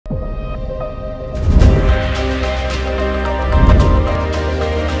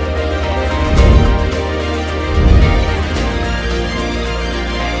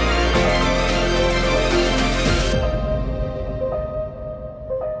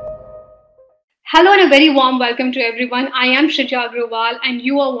Hello and a very warm welcome to everyone. I am Shrija Agrawal and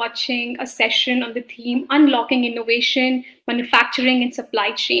you are watching a session on the theme Unlocking Innovation, Manufacturing and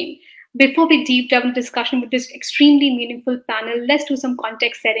Supply Chain. Before we deep dive into discussion with this extremely meaningful panel, let's do some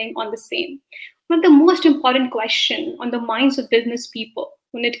context setting on the same. One of the most important questions on the minds of business people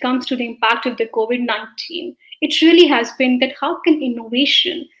when it comes to the impact of the COVID-19, it really has been that how can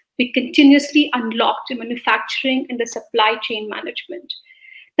innovation be continuously unlocked in manufacturing and the supply chain management?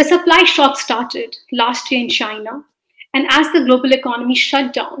 The supply shock started last year in China, and as the global economy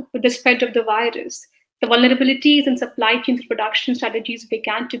shut down with the spread of the virus, the vulnerabilities in supply chains and production strategies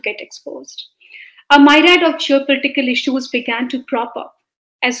began to get exposed. A myriad of geopolitical issues began to crop up.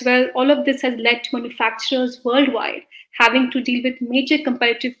 As well, all of this has led to manufacturers worldwide having to deal with major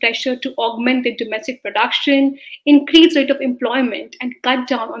competitive pressure to augment their domestic production, increase rate of employment, and cut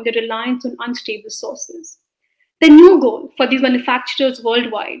down on their reliance on unstable sources. The new goal for these manufacturers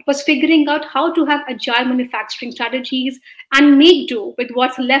worldwide was figuring out how to have agile manufacturing strategies and make do with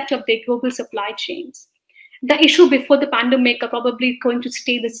what's left of their global supply chains. The issue before the pandemic are probably going to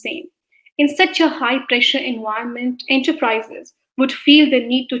stay the same. In such a high pressure environment, enterprises would feel the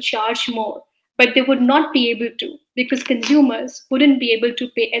need to charge more, but they would not be able to because consumers wouldn't be able to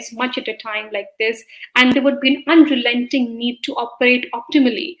pay as much at a time like this, and there would be an unrelenting need to operate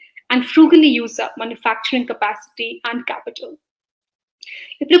optimally and frugally use up manufacturing capacity and capital.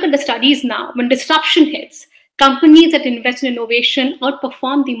 If you look at the studies now, when disruption hits, companies that invest in innovation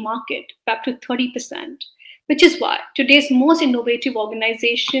outperform the market by up to 30%, which is why today's most innovative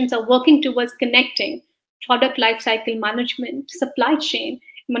organizations are working towards connecting product lifecycle management, supply chain,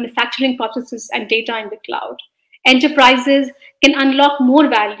 manufacturing processes, and data in the cloud. Enterprises can unlock more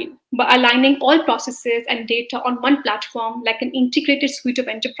value by aligning all processes and data on one platform like an integrated suite of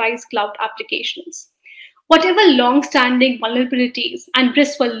enterprise cloud applications. Whatever long-standing vulnerabilities and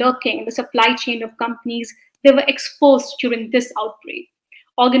risks were lurking in the supply chain of companies, they were exposed during this outbreak.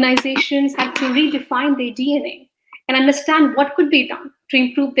 Organizations had to redefine their DNA and understand what could be done to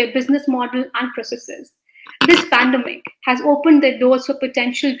improve their business model and processes. This pandemic has opened the doors for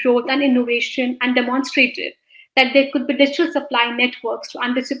potential growth and innovation and demonstrated that there could be digital supply networks to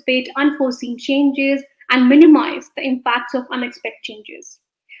anticipate unforeseen changes and minimize the impacts of unexpected changes.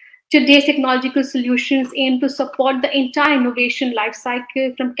 Today's technological solutions aim to support the entire innovation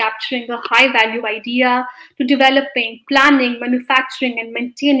lifecycle from capturing a high-value idea to developing, planning, manufacturing, and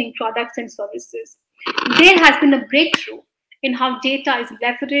maintaining products and services. There has been a breakthrough in how data is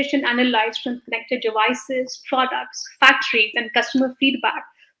leveraged and analyzed from connected devices, products, factories, and customer feedback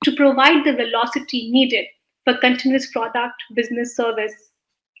to provide the velocity needed for continuous product, business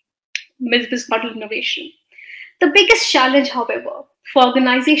model innovation. The biggest challenge, however, for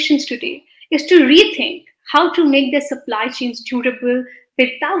organizations today is to rethink how to make their supply chains durable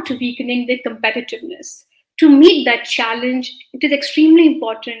without weakening their competitiveness. To meet that challenge, it is extremely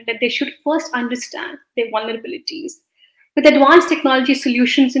important that they should first understand their vulnerabilities. With advanced technology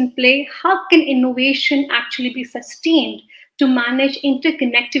solutions in play, how can innovation actually be sustained to manage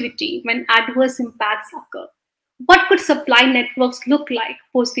interconnectivity when adverse impacts occur? What could supply networks look like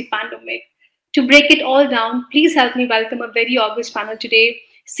post the pandemic? To break it all down, please help me welcome a very august panel today.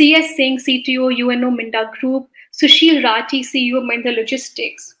 CS Singh, CTO, UNO Minda Group, Sushil Rathi, CEO, Mahindra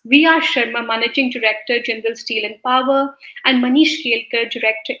Logistics, VR Sharma, Managing Director, General Steel and Power, and Manish Kelkar,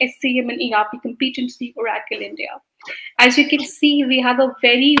 Director, SCM and ERP Competency, Oracle India. As you can see, we have a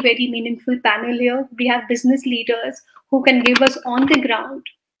very, very meaningful panel here. We have business leaders who can give us on the ground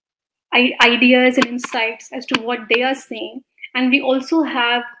ideas and insights as to what they are saying. And we also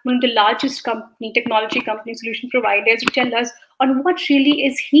have one of the largest technology company solution providers to tell us on what really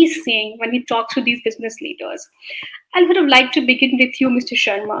is he saying when he talks to these business leaders. I would have liked to begin with you, Mr.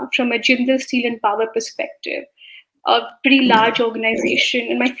 Sharma, from a Jindal Steel and Power perspective, a pretty large organization.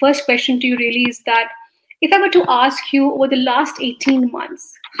 And my first question to you really is that if I were to ask you over the last 18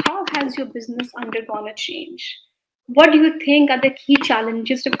 months, how has your business undergone a change? What do you think are the key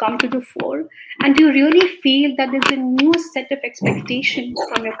challenges to come to the fore? And do you really feel that there's a new set of expectations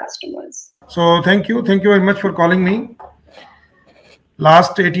from your customers? So thank you. Thank you very much for calling me.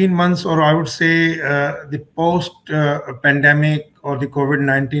 Last 18 months, or I would say the post-pandemic or the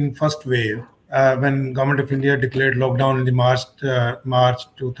COVID-19 first wave, when Government of India declared lockdown in the March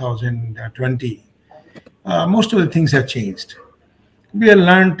 2020, most of the things have changed. We have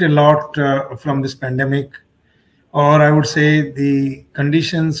learned a lot from this pandemic, or I would say the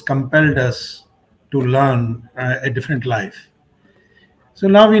conditions compelled us to learn a different life. So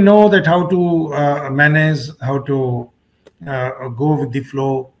now we know that how to manage, how to go with the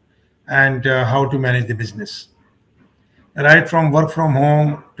flow, and how to manage the business. Right from work from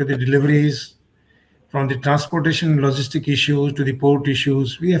home to the deliveries, from the transportation logistic issues to the port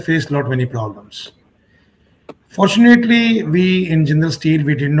issues, we have faced a lot many problems. Fortunately, we in Jindal Steel,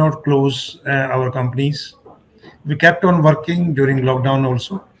 we did not close our companies. We kept on working during lockdown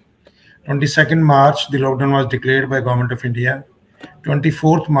also. 22nd March, the lockdown was declared by Government of India.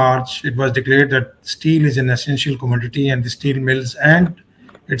 24th March, it was declared that steel is an essential commodity and the steel mills and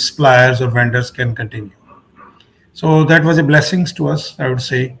its suppliers or vendors can continue. So that was a blessing to us, I would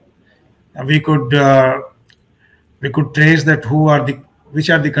say. We could trace that which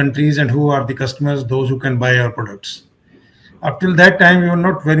are the countries and who are the customers, those who can buy our products. Up till that time, we were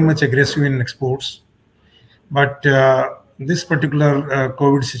not very much aggressive in exports, but this particular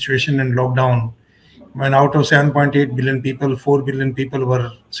COVID situation and lockdown, when out of 7.8 billion people, 4 billion people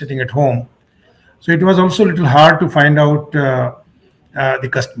were sitting at home, so it was also a little hard to find out the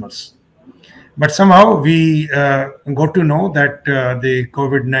customers. But somehow we got to know that the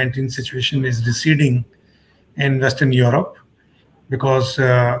COVID-19 situation is receding in Western Europe, because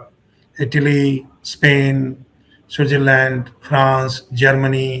Italy, Spain, Switzerland, France,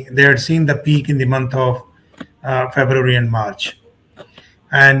 Germany, they had seen the peak in the month of February and March.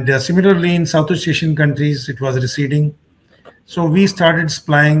 And similarly, in Southeast Asian countries, it was receding. So we started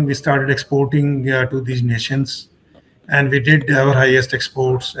supplying, we started exporting to these nations, and we did our highest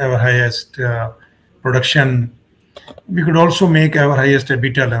exports, our highest production. We could also make our highest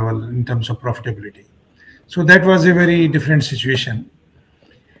EBITDA level in terms of profitability. So that was a very different situation.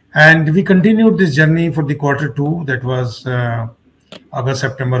 And we continued this journey for the quarter two, that was August,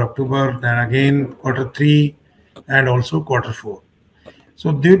 September, October, then again quarter three, and also quarter four.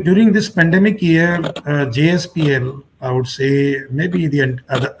 So during this pandemic year, JSPL, I would say maybe the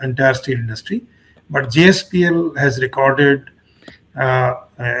entire steel industry, but JSPL has recorded our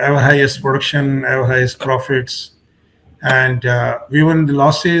highest production, our highest profits, and we were in the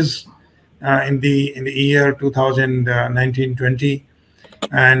losses in the year 2019-20,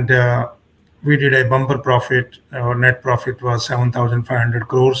 and we did a bumper profit. Our net profit was 7,500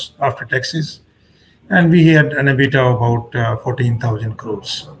 crores after taxes, and we had an EBITDA of about 14,000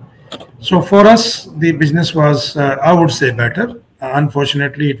 crores. So for us, the business was, I would say, better.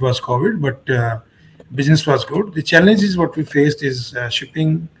 Unfortunately, it was COVID, but business was good. The challenges what we faced is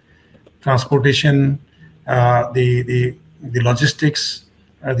shipping, transportation, the logistics,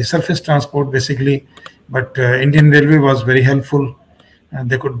 the surface transport basically. But Indian Railway was very helpful.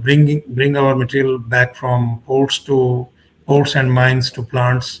 They could bring our material back from ports and mines to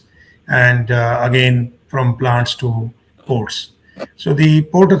plants, and again from plants to ports. So the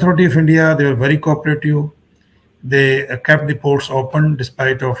Port Authority of India, they were very cooperative. They kept the ports open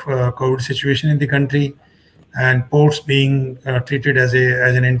despite of COVID situation in the country, and ports being treated as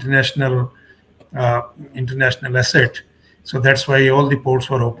an international asset. So that's why all the ports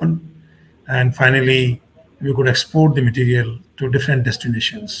were open, and finally we could export the material to different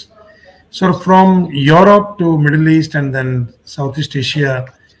destinations. So from Europe to Middle East and then Southeast Asia,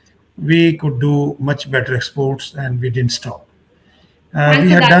 we could do much better exports, and we didn't stop. We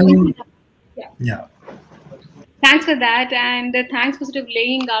had done, yeah. Thanks for that, and thanks for sort of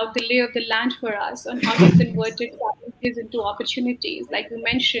laying out the lay of the land for us on how you converted challenges into opportunities. Like you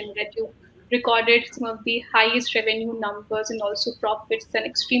mentioned, that you recorded some of the highest revenue numbers and also profits, and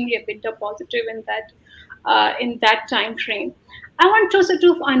extremely EBITDA positive in that time frame. I want to sort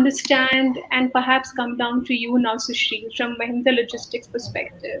of understand and perhaps come down to you now, Sushil, from Mahindra Logistics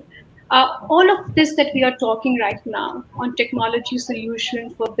perspective. All of this that we are talking right now on technology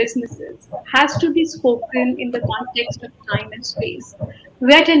solution for businesses has to be spoken in the context of time and space.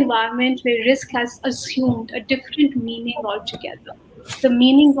 We're at an environment where risk has assumed a different meaning altogether. The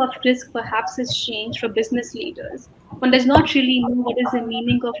meaning of risk perhaps has changed for business leaders. One does not really know what is the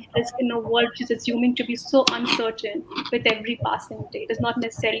meaning of risk in a world which is assuming to be so uncertain with every passing day. It does not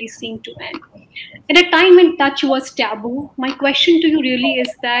necessarily seem to end. At a time when touch was taboo, my question to you really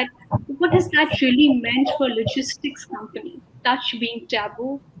is that what has that really meant for logistics company? Touch being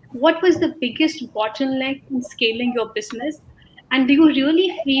taboo. What was the biggest bottleneck in scaling your business? And do you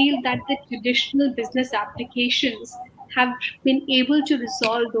really feel that the traditional business applications have been able to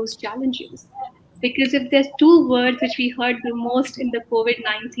resolve those challenges? Because if there's two words which we heard the most in the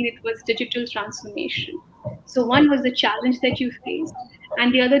COVID-19, it was digital transformation. So one was the challenge that you faced,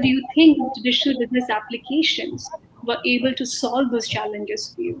 and the other, do you think traditional business applications were able to solve those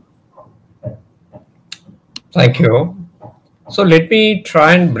challenges for you? Thank you. So let me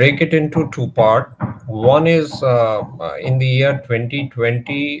try and break it into two parts. One is in the year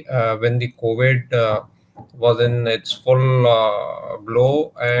 2020, when the COVID was in its full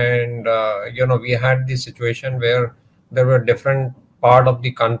blow, and we had the situation where there were different part of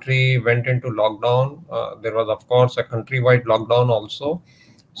the country went into lockdown. There was, of course, a countrywide lockdown also.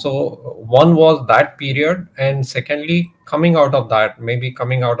 So one was that period, and secondly, coming out of that, maybe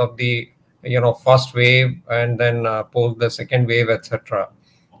coming out of the first wave, and then post the second wave, etc.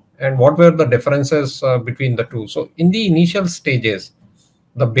 And what were the differences between the two? So in the initial stages,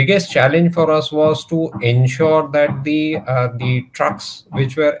 the biggest challenge for us was to ensure that the trucks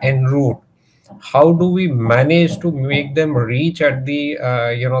which were en route, how do we manage to make them reach at the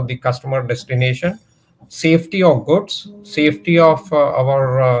the customer destination? Safety of goods, safety of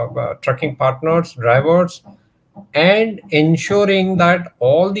our trucking partners, drivers, and ensuring that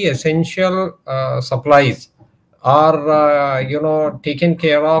all the essential supplies are taken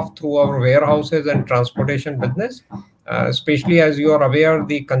care of through our warehouses and transportation business. Especially, as you are aware,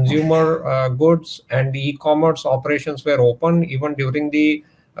 the consumer goods and the e-commerce operations were open even during the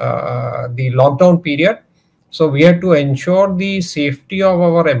lockdown period. So we had to ensure the safety of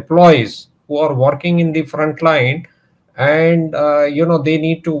our employees who are working in the front line, and they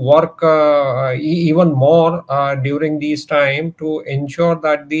need to work even more during these time to ensure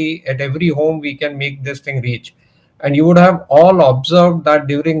that at every home we can make this thing reach. And you would have all observed that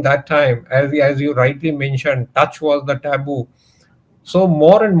during that time, as you rightly mentioned, touch was the taboo. So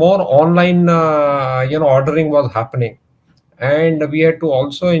more and more online ordering was happening, and we had to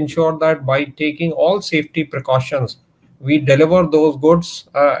also ensure that by taking all safety precautions, we deliver those goods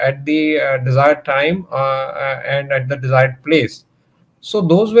at the desired time and at the desired place. So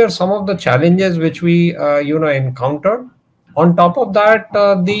those were some of the challenges which we encountered. On top of that,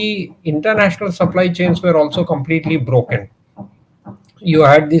 the international supply chains were also completely broken. You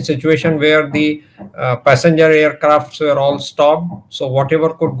had the situation where the passenger aircrafts were all stopped. So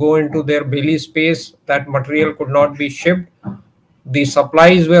whatever could go into their belly space, that material could not be shipped. The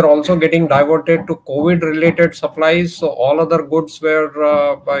supplies were also getting diverted to COVID related supplies. So all other goods were,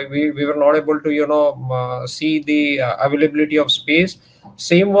 we were not able to, see the availability of space.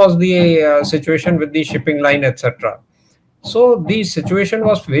 Same was the situation with the shipping line, etc. So the situation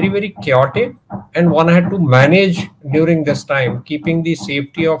was very, very chaotic, and one had to manage during this time, keeping the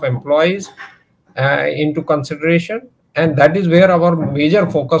safety of employees into consideration. And that is where our major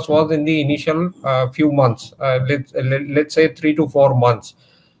focus was in the initial few months, let's say 3 to 4 months.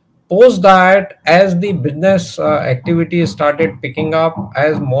 Post that, as the business activities started picking up,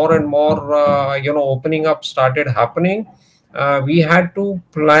 as more and more opening up started happening, we had to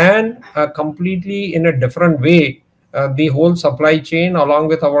plan completely in a different way the whole supply chain along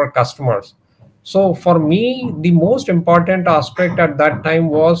with our customers. So for me, the most important aspect at that time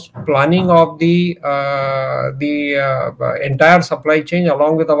was planning of the entire supply chain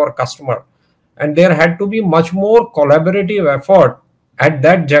along with our customer, and there had to be much more collaborative effort at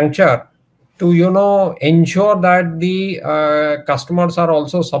that juncture to ensure that the customers are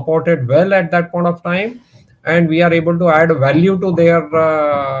also supported well at that point of time, and we are able to add value to their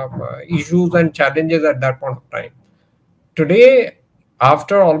issues and challenges at that point of time. Today,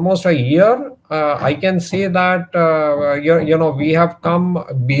 after almost a year, I can say that we have come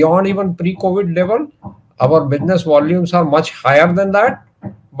beyond even pre-COVID level. Our business volumes are much higher than that,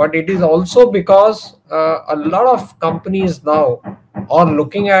 but it is also because a lot of companies now are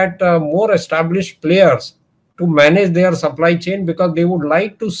looking at more established players to manage their supply chain, because they would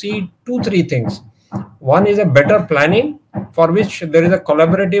like to see 2-3 things. One is a better planning, for which there is a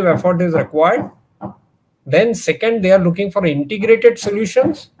collaborative effort is required. Then second, they are looking for integrated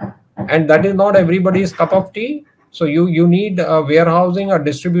solutions, and that is not everybody's cup of tea. So you need a warehousing or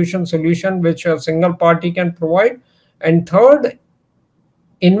distribution solution which a single party can provide. And third,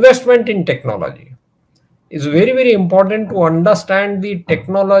 investment in technology. It's very, very important to understand the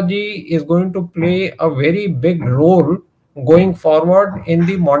technology is going to play a very big role going forward in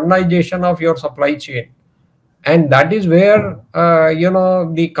the modernization of your supply chain. And that is where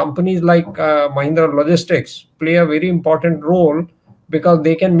the companies like Mahindra Logistics play a very important role, because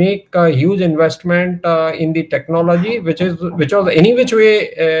they can make a huge investment in the technology, which was any which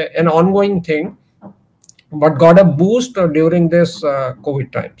way an ongoing thing, but got a boost during this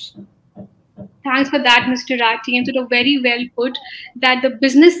COVID times. Thanks for that, Mr. Ratty. And sort of very well put that the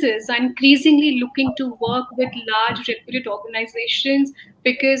businesses are increasingly looking to work with large reputed organizations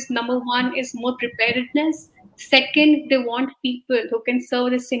because number one is more preparedness. Second, they want people who can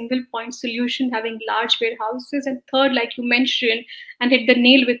serve a single point solution, having large warehouses. And third, like you mentioned, and hit the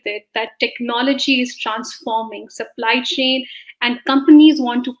nail with it, that technology is transforming supply chain, and companies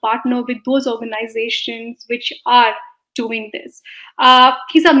want to partner with those organizations which are doing this.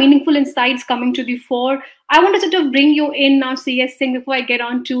 These are meaningful insights coming to the fore. I want to sort of bring you in now, CS Singh, before I get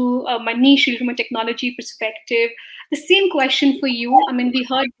on to Manish from a technology perspective. The same question for you. I mean, we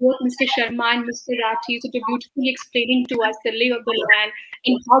heard both Mr. Sharma and Mr. Rathi sort of beautifully explaining to us the lay of the land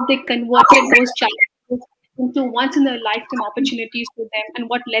and how they converted those challenges into once in a lifetime opportunities for them and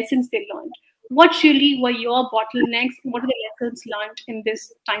what lessons they learned. What really were your bottlenecks? What are the lessons learned in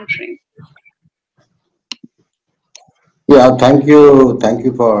this time frame? Yeah, thank you. Thank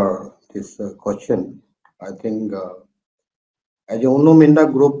you for this question. I think as a Uno Minda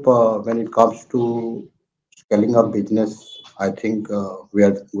group, when it comes to scaling up business, I think we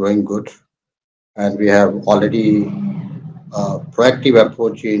are growing good, and we have already proactive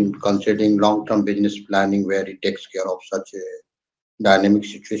approach in considering long-term business planning where it takes care of such a dynamic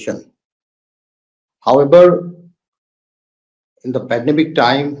situation. However, in the pandemic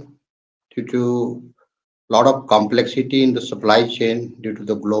time, due to a lot of complexity in the supply chain due to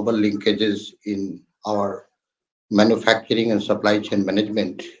the global linkages in our manufacturing and supply chain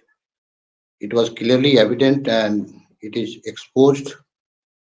management, it was clearly evident and it is exposed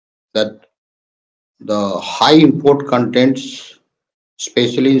that the high import contents,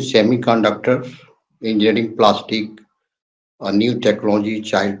 especially in semiconductor, engineering, plastic, new technology,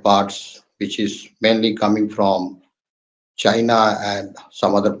 child parts, which is mainly coming from China and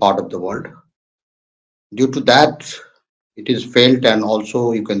some other part of the world. Due to that, it is felt, and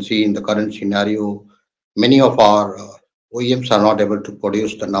also you can see in the current scenario, many of our OEMs are not able to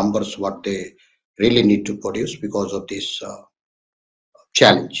produce the numbers what they really need to produce because of this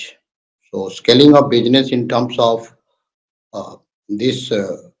challenge. So scaling up business in terms of these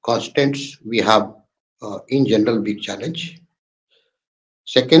constants, we have in general big challenge.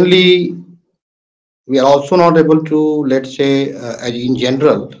 Secondly, we are also not able to, let's say, as in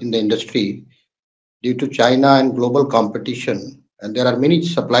general in the industry, due to China and global competition, and there are many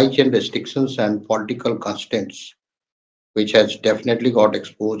supply chain restrictions and political constraints, which has definitely got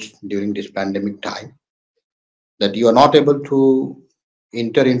exposed during this pandemic time, that you are not able to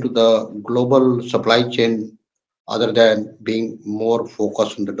enter into the global supply chain other than being more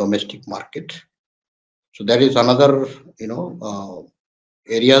focused on the domestic market. So that is another,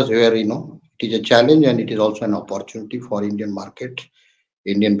 areas where, it is a challenge and it is also an opportunity for Indian market,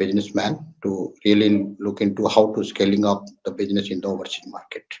 Indian businessman to really look into how to scaling up the business in the overseas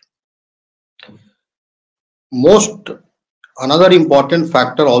market. Most Another important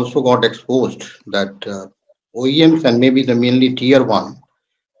factor also got exposed that OEMs and maybe the mainly tier one,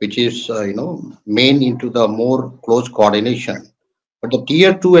 which is main into the more close coordination. But the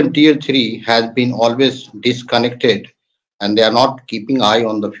tier two and tier three has been always disconnected, and they are not keeping eye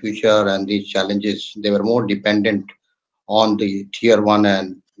on the future and these challenges. They were more dependent on the tier one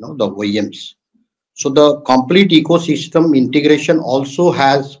and the OEMs. So the complete ecosystem integration also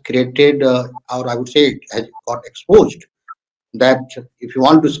has created, or I would say, it has got exposed that if you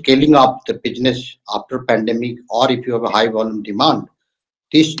want to scaling up the business after pandemic, or if you have a high volume demand,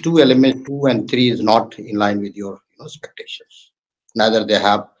 these two elements, two and three, is not in line with your expectations. Neither they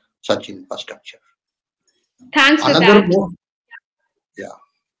have such infrastructure. Thanks for Another that. most, yeah.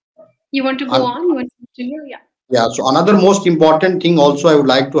 You want to go on? You want to continue? Yeah. Yeah. So another most important thing also I would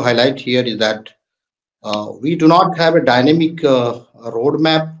like to highlight here is that we do not have a dynamic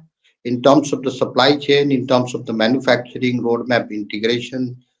roadmap in terms of the supply chain, in terms of the manufacturing roadmap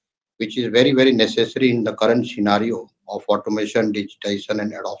integration, which is very, very necessary in the current scenario of automation, digitization,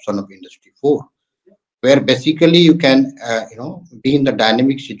 and adoption of Industry 4, where basically you can, be in the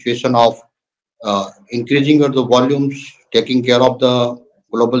dynamic situation of increasing the volumes, taking care of the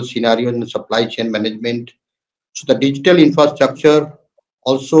global scenario in the supply chain management. So the digital infrastructure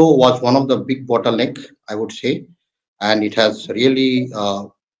also was one of the big bottleneck, I would say, and it has really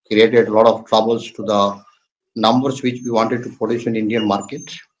created a lot of troubles to the numbers which we wanted to produce in Indian market.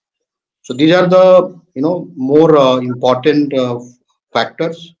 So these are the more important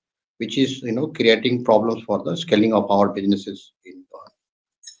factors which is creating problems for the scaling of our businesses in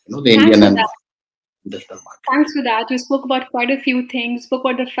the Thanks Indian for and that. industrial market. Thanks for that. You spoke about quite a few things. Spoke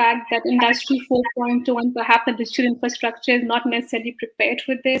about the fact that Industry 4.2 and perhaps the digital infrastructure is not necessarily prepared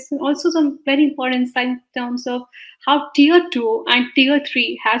for this. And also some very important insight in terms of how Tier 2 and Tier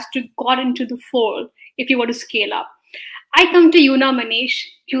 3 has to got into the fold if you want to scale up. I come to you now, Manish.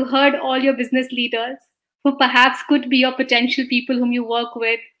 You heard all your business leaders who perhaps could be your potential people whom you work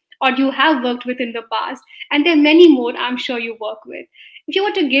with or you have worked with in the past. And there are many more I'm sure you work with. If you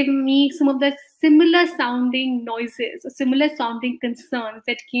were to give me some of the similar sounding noises or similar sounding concerns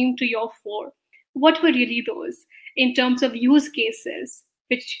that came to your fore, what were really those in terms of use cases,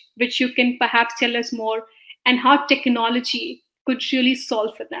 which you can perhaps tell us more and how technology could really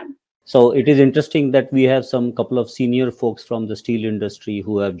solve for them. So it is interesting that we have some couple of senior folks from the steel industry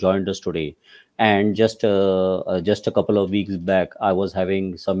who have joined us today. And just a couple of weeks back, I was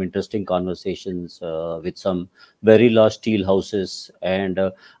having some interesting conversations with some very large steel houses, and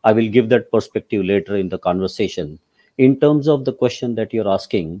I will give that perspective later in the conversation. In terms of the question that you're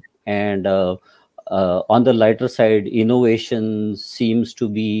asking, and on the lighter side, innovation seems to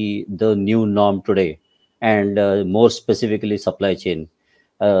be the new norm today, and more specifically, supply chain.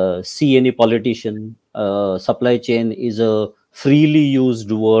 See any politician, supply chain is a freely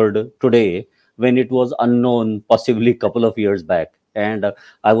used word today when it was unknown possibly a couple of years back. And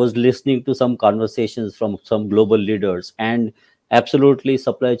I was listening to some conversations from some global leaders, and absolutely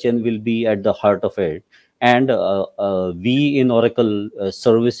supply chain will be at the heart of it. And we in Oracle,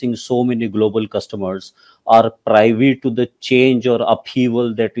 servicing so many global customers, are privy to the change or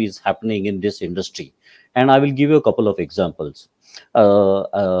upheaval that is happening in this industry. And I will give you a couple of examples.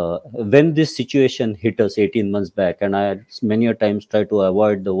 When this situation hit us 18 months back, and I had many a times tried to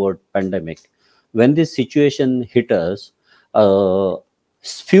avoid the word pandemic. When this situation hit us,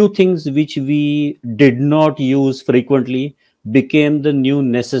 few things which we did not use frequently became the new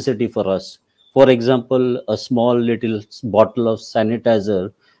necessity for us. For example, a small little bottle of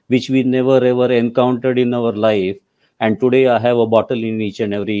sanitizer, which we never ever encountered in our life. And today I have a bottle in each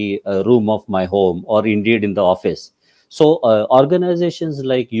and every room of my home, or indeed in the office. So organizations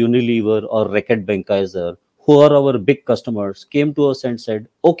like Unilever or Reckitt Benckiser, who are our big customers, came to us and said,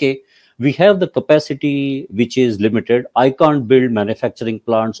 okay, we have the capacity which is limited. I can't build manufacturing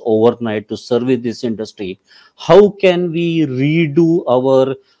plants overnight to service this industry. How can we redo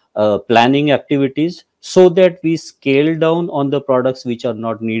our planning activities so that we scale down on the products which are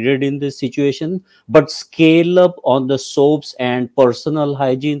not needed in this situation, but scale up on the soaps and personal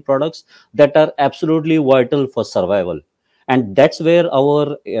hygiene products that are absolutely vital for survival? And that's where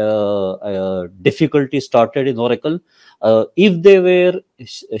our difficulty started in Oracle. If they were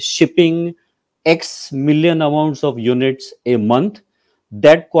shipping X million amounts of units a month,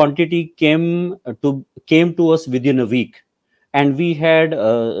 that quantity came to us within a week. And we had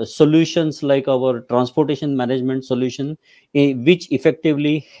solutions like our transportation management solution, which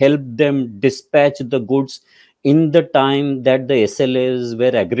effectively helped them dispatch the goods in the time that the SLAs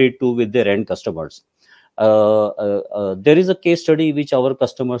were agreed to with their end customers. There is a case study which our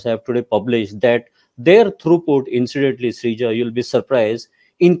customers have today published, that their throughput, incidentally, Srija, you'll be surprised,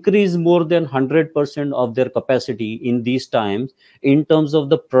 increase more than 100% of their capacity in these times in terms of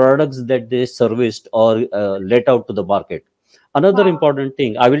the products that they serviced or let out to the market. Another Wow. important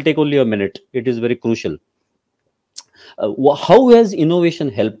thing, I will take only a minute, it is very crucial. How has innovation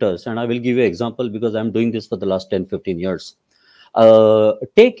helped us? And I will give you an example because I'm doing this for the last 10-15 years.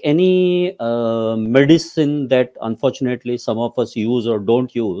 Take any medicine that unfortunately some of us use or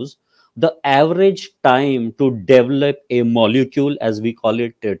don't use. The average time to develop a molecule, as we call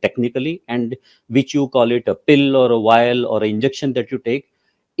it technically, and which you call it a pill or a vial or an injection that you take,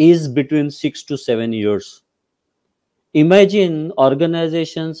 is between 6 to 7 years. Imagine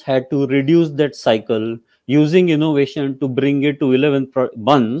organizations had to reduce that cycle using innovation to bring it to 11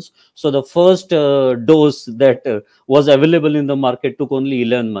 months. So the first dose that was available in the market took only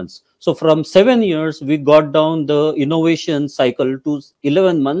 11 months. So from 7 years, we got down the innovation cycle to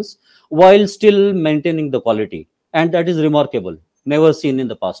 11 months while still maintaining the quality. And that is remarkable, never seen in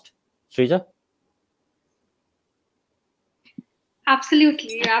the past. Srija?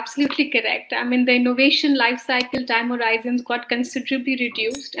 Absolutely, you're absolutely correct. I mean, the innovation life cycle time horizons got considerably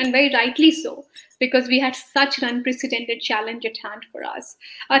reduced, and very rightly so, because we had such an unprecedented challenge at hand for us.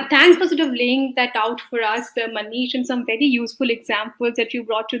 Thanks for sort of laying that out for us, Manish, and some very useful examples that you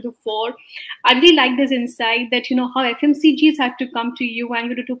brought to the fore. I really like this insight that, how FMCGs had to come to you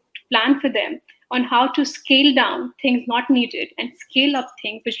and you had to plan for them on how to scale down things not needed and scale up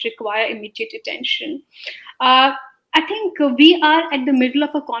things which require immediate attention. Uh, I think we are at the middle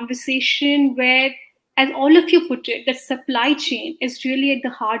of a conversation where, as all of you put it, the supply chain is really at the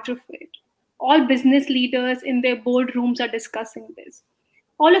heart of it. All business leaders in their boardrooms are discussing this.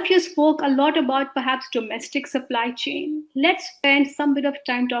 All of you spoke a lot about perhaps domestic supply chain. Let's spend some bit of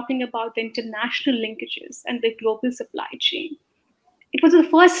time talking about the international linkages and the global supply chain. It was the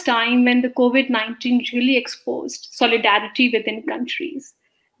first time when the COVID-19 really exposed solidarity within countries.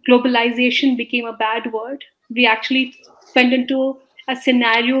 Globalization became a bad word. We actually went into a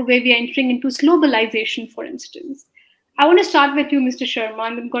scenario where we are entering into globalization, for instance. I want to start with you, Mr. Sharma,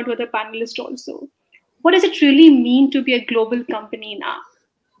 and then go to other panelists also. What does it really mean to be a global company now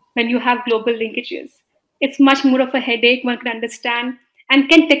when you have global linkages? It's much more of a headache, one can understand. And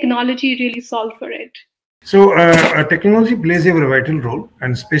can technology really solve for it? So, technology plays a very vital role,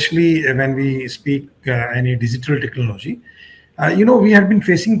 and especially when we speak any digital technology. We have been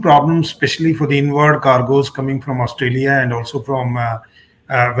facing problems, especially for the inward cargoes coming from Australia and also from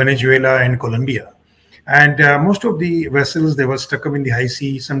Venezuela and Colombia. And most of the vessels, they were stuck up in the high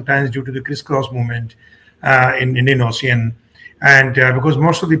sea, sometimes due to the crisscross movement in Indian Ocean, and because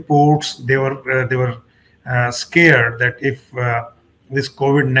most of the ports they were scared that if this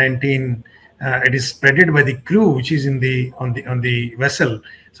COVID-19 it is spreaded by the crew which is in the on the vessel,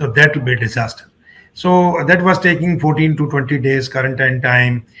 so that will be a disaster. So that was taking 14 to 20 days quarantine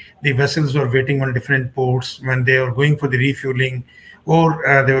time. The vessels were waiting on different ports when they were going for the refueling, or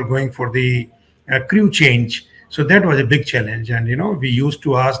they were going for the crew change. So that was a big challenge. And we used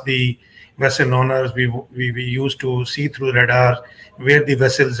to ask the vessel owners. We used to see through radar where the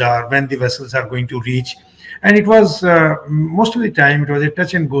vessels are, when the vessels are going to reach. And it was most of the time it was a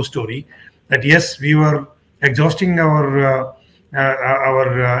touch and go story. That yes, we were exhausting our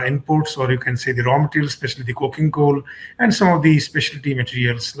inputs, or you can say the raw materials, especially the coking coal and some of the specialty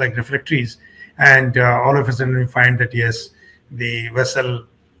materials like refractories. And all of a sudden we find that yes, the vessel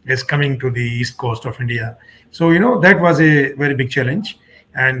is coming to the east coast of India. So that was a very big challenge.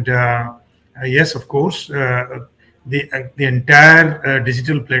 And yes, of course, the entire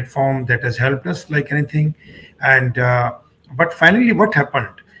digital platform that has helped us like anything. And but finally, what happened?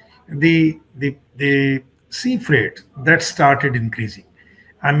 The sea freight that started increasing,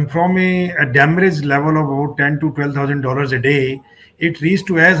 and from a damage level of about $10,000 to $12,000 a day, it reached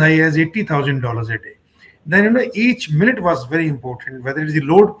to as high as $80,000 a day. Then each minute was very important, whether it is the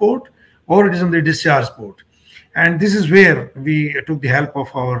load port or it is on the discharge port. And this is where we took the help of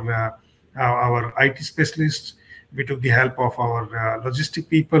our IT specialists. We took the help of our logistic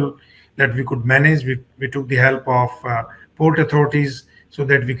people that we could manage. We took the help of port authorities so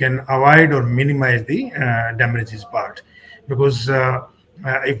that we can avoid or minimize the damages part. Because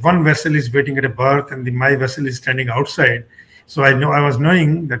if one vessel is waiting at a berth and my vessel is standing outside, so I was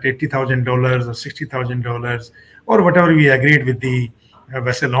knowing that $80,000 or $60,000 or whatever we agreed with the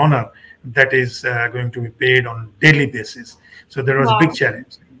vessel owner, that is going to be paid on daily basis. So there was a big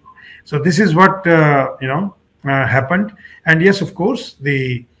challenge. So this is what happened. And yes, of course,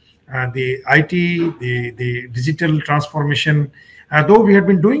 the IT, the digital transformation, though we had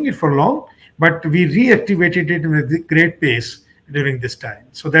been doing it for long, but we reactivated it with a great pace during this time.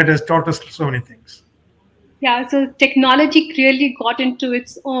 So that has taught us so many things. Yeah, so technology clearly got into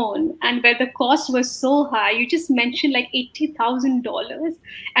its own, and where the cost was so high, you just mentioned like $80,000,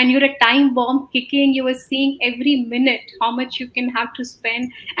 and you're a time bomb kicking. You were seeing every minute how much you can have to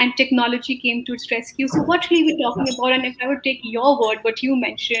spend, and technology came to its rescue. So, what really we're talking about, and if I would take your word, what you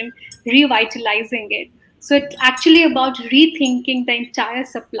mentioned, revitalizing it. So, it's actually about rethinking the entire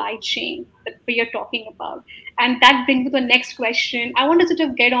supply chain that we are talking about. And that brings me to the next question. I want to sort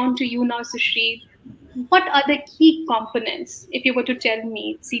of get on to you now, Sushrit. What are the key components, if you were to tell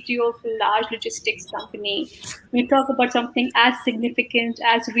me, CTO of a large logistics company, when you talk about something as significant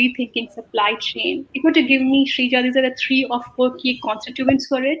as rethinking supply chain, if you were to give me, Shrija, these are the 3 or 4 key constituents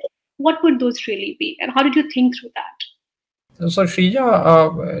for it, what would those really be? And how did you think through that? So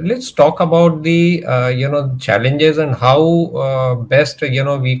Shrija, let's talk about the challenges and how best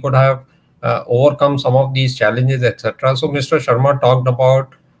we could have overcome some of these challenges, etc. So Mr. Sharma talked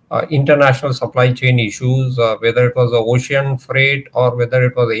about international supply chain issues, whether it was the ocean freight or whether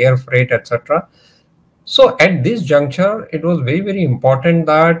it was air freight, etc. So at this juncture, it was very, very important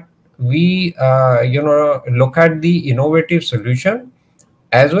that we look at the innovative solution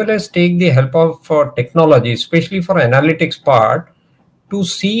as well as take the help of technology, especially for analytics part, to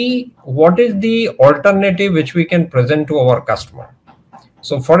see what is the alternative which we can present to our customer.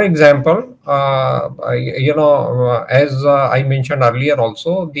 So, for example, as I mentioned earlier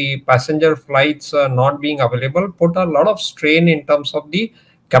also, the passenger flights not being available put a lot of strain in terms of the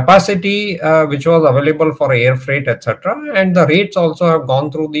capacity which was available for air freight, etc. And the rates also have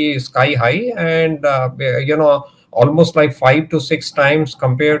gone through the sky high, and almost like 5 to 6 times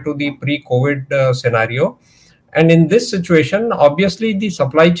compared to the pre-COVID scenario. And in this situation, obviously, the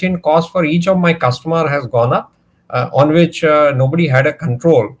supply chain cost for each of my customer has gone up, on which nobody had a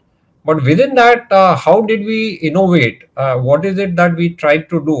control. But within that, how did we innovate? What is it that we tried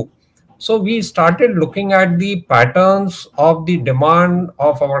to do? So we started looking at the patterns of the demand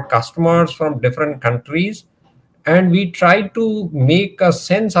of our customers from different countries, and we tried to make a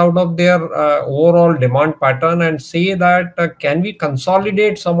sense out of their overall demand pattern and say that can we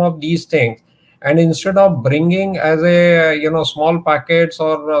consolidate some of these things, and instead of bringing as a small packets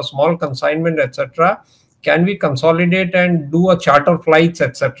or small consignment, etc., can we consolidate and do a charter flights,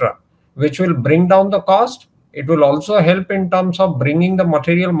 etc. which will bring down the cost. It will also help in terms of bringing the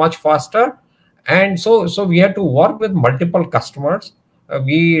material much faster. And so we had to work with multiple customers.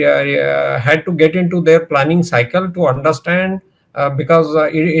 We had to get into their planning cycle to understand, because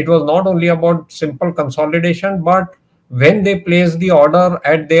it was not only about simple consolidation, but when they place the order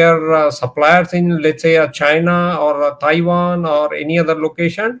at their suppliers in, let's say, China or Taiwan or any other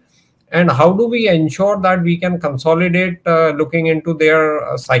location, and how do we ensure that we can consolidate looking into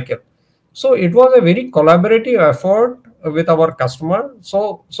their cycle. So it was a very collaborative effort with our customer.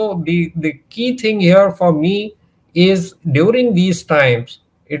 So the key thing here for me is, during these times,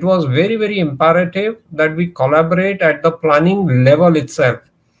 it was very, very imperative that we collaborate at the planning level itself.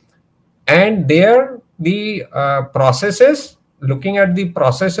 And there, the processes, looking at the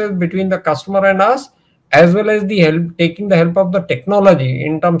processes between the customer and us, as well as the help, taking the help of the technology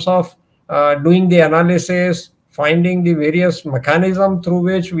in terms of doing the analysis, finding the various mechanism through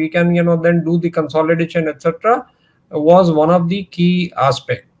which we can, then do the consolidation, etc., was one of the key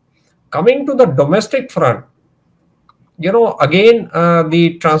aspect. Coming to the domestic front, again,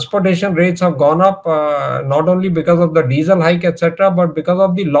 the transportation rates have gone up, not only because of the diesel hike, etc., but because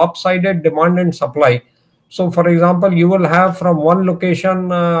of the lopsided demand and supply. So, for example, you will have from one location,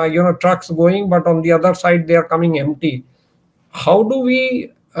 trucks going, but on the other side, they are coming empty. How do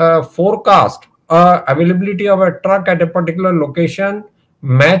we forecast availability of a truck at a particular location,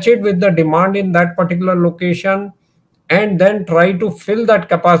 match it with the demand in that particular location, and then try to fill that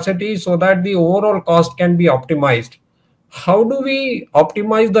capacity so that the overall cost can be optimized? How do we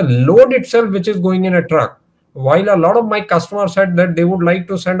optimize the load itself which is going in a truck? While a lot of my customers said that they would like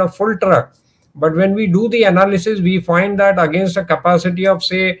to send a full truck, but when we do the analysis, we find that against a capacity of,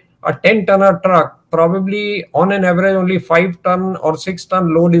 say, a 10-tonner truck, probably on an average only 5-ton or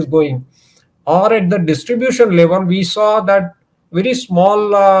 6-ton load is going. Or at the distribution level, we saw that very small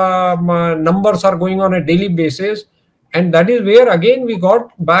numbers are going on a daily basis. And that is where, again, we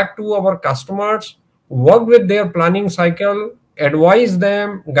got back to our customers, worked with their planning cycle, advised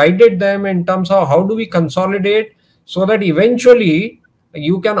them, guided them in terms of how do we consolidate so that eventually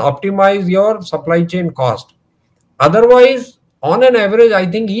you can optimize your supply chain cost. Otherwise, on an average, I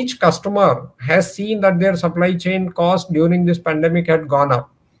think each customer has seen that their supply chain cost during this pandemic had gone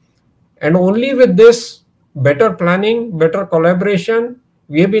up. And only with this better planning, better collaboration,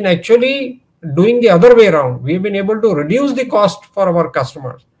 we have been actually doing the other way around. We have been able to reduce the cost for our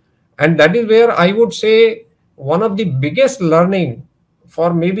customers. And that is where I would say one of the biggest learning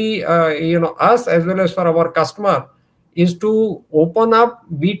for maybe us as well as for our customer is to open up,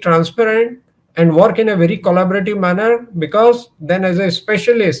 be transparent, and work in a very collaborative manner, because then as a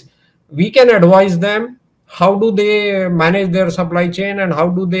specialist, we can advise them how do they manage their supply chain and how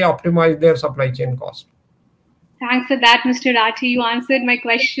do they optimize their supply chain cost. Thanks for that, Mr. Rathi. You answered my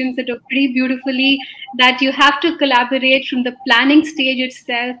questions sort of pretty beautifully, that you have to collaborate from the planning stage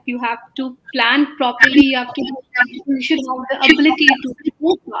itself. You have to plan properly. You should have the ability to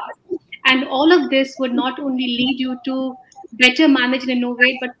forecast. And all of this would not only lead you to better manage and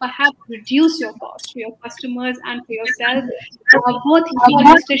innovate, but perhaps reduce your cost for your customers and for yourself. Both you and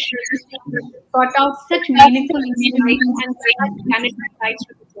Mr. Shri brought out such meaningful insights and candid insights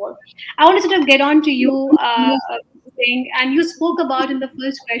to the board. I want to sort of get on to you, and you spoke about in the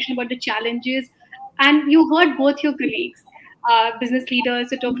first question about the challenges, and you heard both your colleagues, business leaders,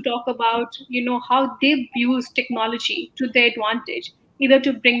 sort of talk about how they've used technology to their advantage, either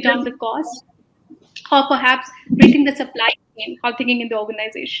to bring down the cost or perhaps rethink the supply chain, or thinking in the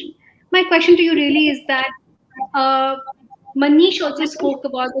organization. My question to you really is that Manish also spoke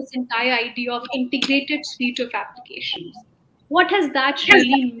about this entire idea of integrated suite of applications. What has that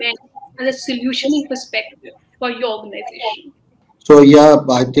really meant as a solutioning perspective for your organization? So yeah,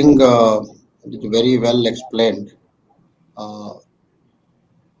 I think it's very well explained. Uh,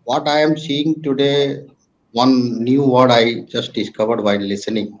 what I am seeing today, one new word I just discovered while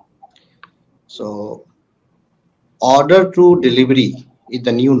listening. So order to delivery is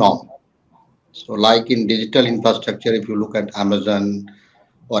the new norm. So like in digital infrastructure, if you look at Amazon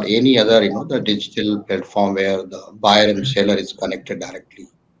or any other, the digital platform where the buyer and seller is connected directly,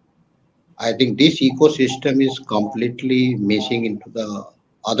 I think this ecosystem is completely missing into the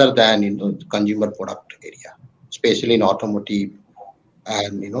other than the consumer product area, especially in automotive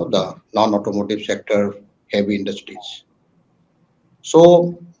and the non-automotive sector heavy industries.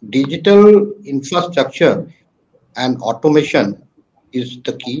 So digital infrastructure and automation is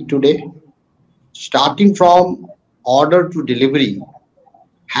the key today. Starting from order to delivery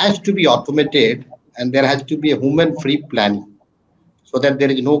has to be automated, and there has to be a human-free planning so that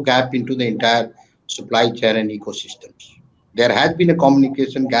there is no gap into the entire supply chain and ecosystems. There has been a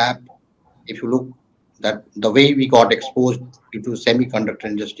communication gap If you look that the way we got exposed due to semiconductor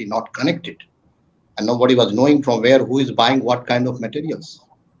industry not connected, and nobody was knowing from where who is buying what kind of materials.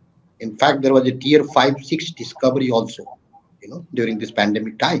 In fact, there was a tier 5, 6 discovery also, during this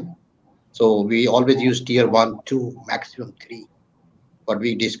pandemic time. So we always use tier 1, 2, maximum 3, but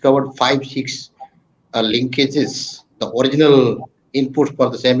we discovered 5, 6 linkages. The original inputs for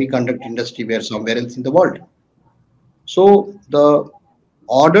the semiconductor industry were somewhere else in the world. So the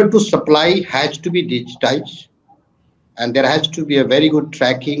order to supply has to be digitized, and there has to be a very good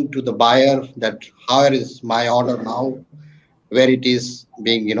tracking to the buyer that how is my order now, where it is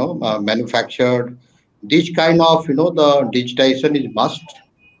being manufactured. This kind of the digitization is must,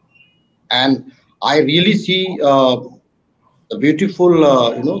 and I really see the beautiful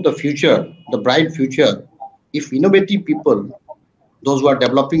the future, the bright future, if innovative people, those who are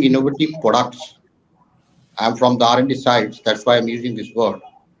developing innovative products. I'm from the R&D side, that's why I'm using this word,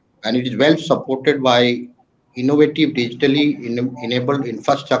 and it is well supported by innovative digitally enabled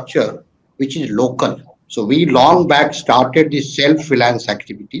infrastructure which is local. So we long back started the self-reliance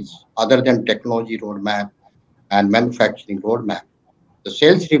activities other than technology roadmap and manufacturing roadmap. The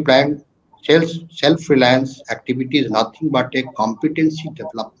sales self-reliance activity is nothing but a competency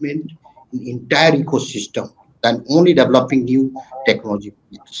development in entire ecosystem than only developing new technology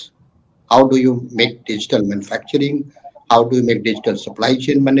products. How do you make digital manufacturing? How do you make digital supply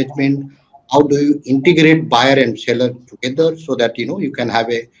chain management? How do you integrate buyer and seller together so that you can have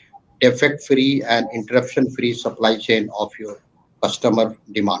a defect free and interruption free supply chain of your customer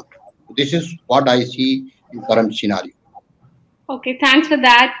demand. This is what I see in current scenario. Okay, thanks for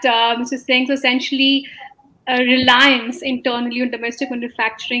that, Mr. Singh. So essentially, reliance internally on domestic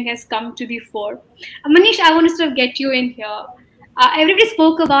manufacturing has come to the fore. Manish, I want to sort of get you in here. Everybody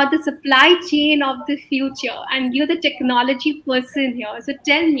spoke about the supply chain of the future, and you're the technology person here. So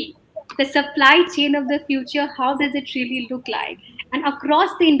tell me, the supply chain of the future, how does it really look like? And across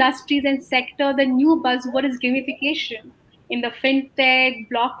the industries and sector, the new buzzword is gamification in the fintech,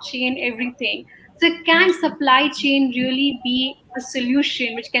 blockchain, everything. So can supply chain really be a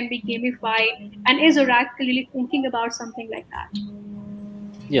solution which can be gamified? And is Oracle really thinking about something like that?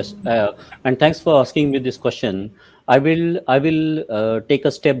 Yes, and thanks for asking me this question. I will take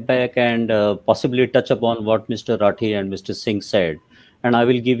a step back and possibly touch upon what Mr. Rathi and Mr. Singh said, and I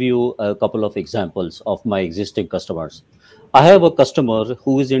will give you a couple of examples of my existing customers. I have a customer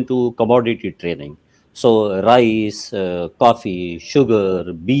who is into commodity trading, so rice, coffee,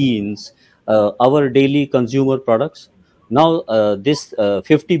 sugar, beans, our daily consumer products. Now, this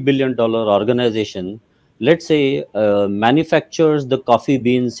 $50 billion organization, let's say, manufactures the coffee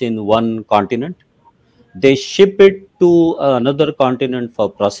beans in one continent. They ship it to another continent for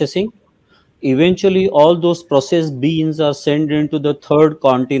processing. Eventually, all those processed beans are sent into the third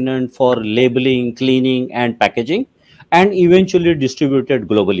continent for labeling, cleaning, and packaging, and eventually distributed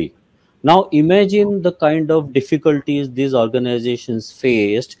globally. Now, imagine the kind of difficulties these organizations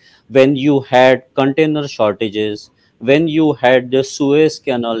faced when you had container shortages, when you had the Suez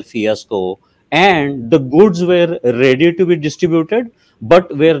Canal fiasco, and the goods were ready to be distributed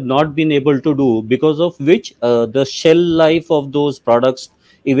but were not being able to do, because of which the shell life of those products,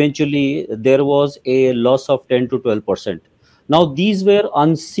 eventually there was a loss of 10 to 12%. Now these were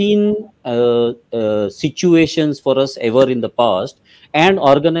unseen situations for us ever in the past, and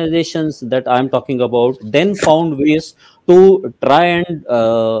organizations that I'm talking about then found ways to try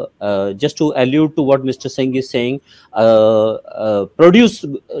and just to allude to what Mr. Singh is saying, produce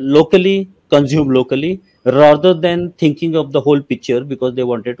locally, consume locally, rather than thinking of the whole picture, because they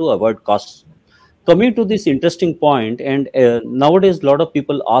wanted to avoid costs. Coming to this interesting point, and nowadays a lot of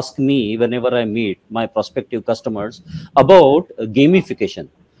people ask me whenever I meet my prospective customers about gamification.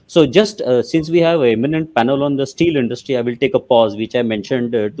 So just since we have a eminent panel on the steel industry, I will take a pause, which I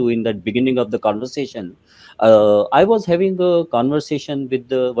mentioned to in the beginning of the conversation. I was having a conversation with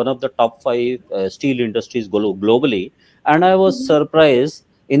one of the top five steel industries globally, and I was surprised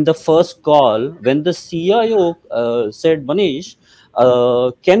in the first call when the CIO said, Manish,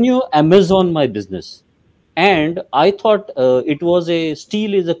 can you Amazon my business? And I thought it was a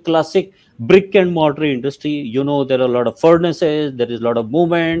steel is a classic brick and mortar industry. You know, there are a lot of furnaces, there is a lot of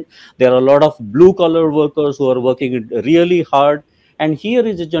movement, there are a lot of blue collar workers who are working really hard. And here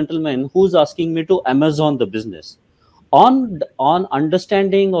is a gentleman who's asking me to Amazon the business. On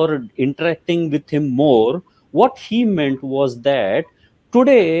understanding or interacting with him more, what he meant was that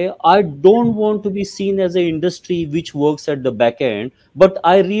today I don't want to be seen as an industry which works at the back end, but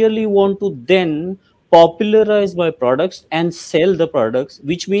I really want to then popularize my products and sell the products,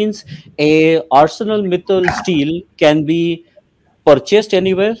 which means a Arsenal Mittal steel can be purchased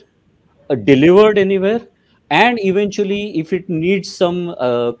anywhere, delivered anywhere, and eventually if it needs some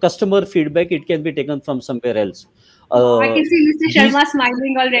customer feedback, it can be taken from somewhere else. I uh, can see Mr. these Sharma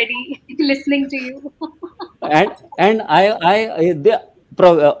smiling already, listening to you. and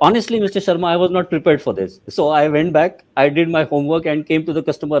honestly, Mr. Sharma, I was not prepared for this, so I went back, I did my homework, and came to the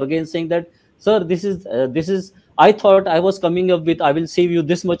customer again saying that, sir, this is I thought I was coming up with, I will save you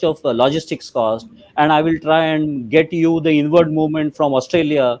this much of logistics cost, and I will try and get you the inward movement from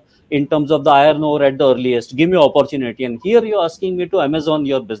Australia in terms of the iron ore at the earliest. Give me opportunity, and here you're asking me to Amazon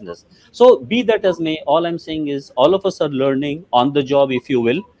your business. So be that as may, all I'm saying is all of us are learning on the job, if you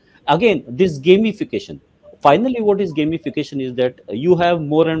will. Again, this gamification, finally what is gamification is that you have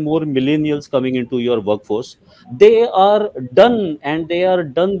more and more millennials coming into your workforce. They are done, and they are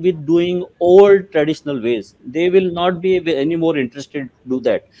done with doing old traditional ways. They will not be any more interested to do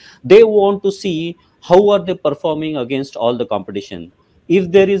that. They want to see how are they performing against all the competition. If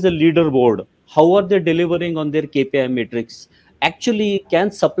there is a leaderboard, how are they delivering on their KPI metrics? Actually,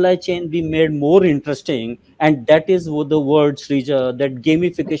 can supply chain be made more interesting? And that is what the word, Srija, that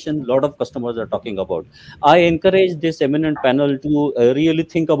gamification a lot of customers are talking about. I encourage this eminent panel to really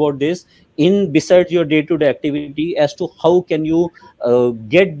think about this in besides your day-to-day activity, as to how can you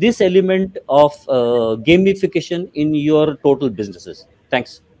get this element of gamification in your total businesses.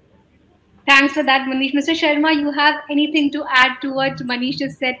 Thanks. Thanks for that, Manish. Mr. Sharma, you have anything to add to what Manish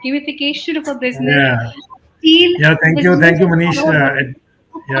just said? Gamification of a business, Yeah. steal Yeah, business thank you, and Manish. follow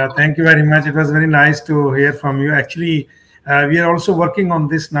Yeah, thank you very much. It was very nice to hear from you. Actually, we are also working on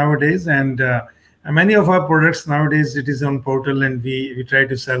this nowadays, and many of our products nowadays it is on portal, and we try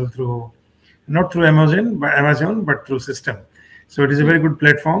to sell through, not through Amazon, but through system. So it is a very good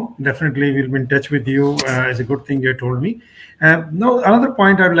platform. Definitely, we'll be in touch with you. It's a good thing you told me. Now, another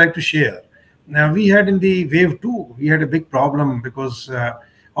point I would like to share. Now, we had in the wave two, we had a big problem because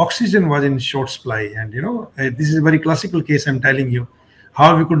oxygen was in short supply, and this is a very classical case. I'm telling you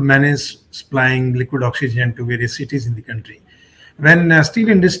how we could manage supplying liquid oxygen to various cities in the country. When steel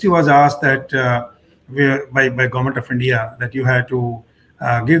industry was asked that by government of India that you had to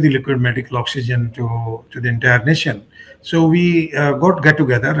give the liquid medical oxygen to the entire nation, so we get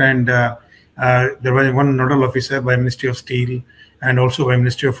together, and there was one nodal officer by Ministry of Steel and also by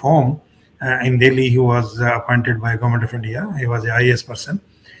Ministry of Home in Delhi, who was appointed by government of India. He was a IAS person,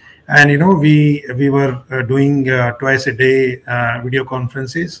 and we were doing twice a day video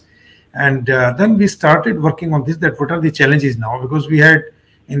conferences, and then we started working on this, that what are the challenges now, because we had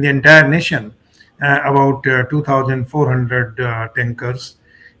in the entire nation about 2,400 tankers,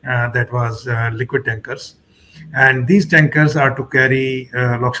 that was liquid tankers, and these tankers are to carry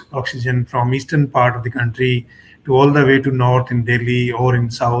oxygen from eastern part of the country to all the way to north in Delhi, or in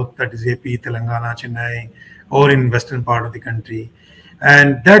south, that is AP, Telangana, Chennai, or in western part of the country.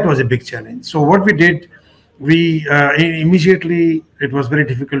 And that was a big challenge. So what we did, we immediately, it was very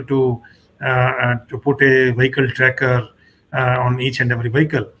difficult to put a vehicle tracker on each and every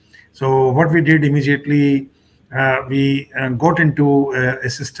vehicle. So what we did immediately, we got into a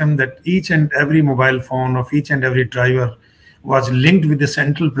system that each and every mobile phone of each and every driver was linked with the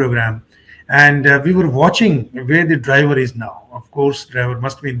central program, and we were watching where the driver is now. Of course, driver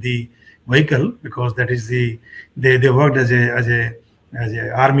must be in the vehicle, because that is they worked as a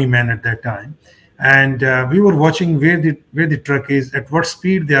army man at that time, and we were watching where the truck is, at what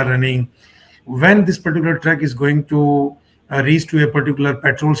speed they are running, when this particular truck is going to reach to a particular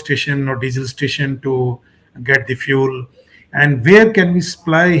petrol station or diesel station to get the fuel, and where can we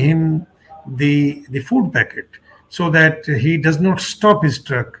supply him the food packet, so that he does not stop his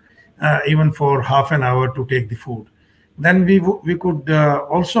truck even for half an hour to take the food. Then we could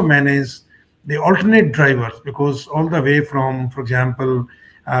also manage the alternate drivers, because all the way from, for example,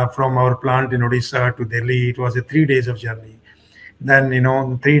 from our plant in Odisha to Delhi, it was a 3 days of journey. Then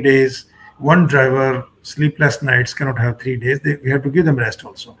in 3 days, one driver, sleepless nights, cannot have 3 days. We have to give them rest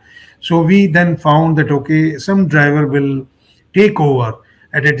also. So we then found that, okay, some driver will take over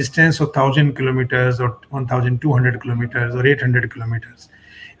at a distance of 1,000 kilometers or 1,200 kilometers or 800 kilometers.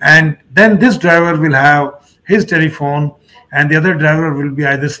 And then this driver will have his telephone, and the other driver will be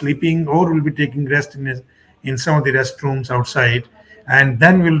either sleeping or will be taking rest in some of the restrooms outside. And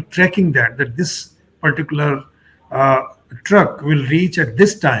then we'll tracking that this particular truck will reach at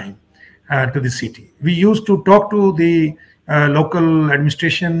this time to the city. We used to talk to the local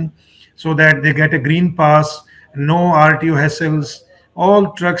administration so that they get a green pass, no RTO hassles.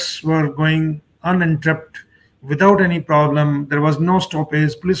 All trucks were going uninterrupted without any problem. There was no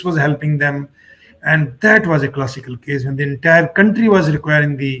stoppage. Police was helping them. And that was a classical case when the entire country was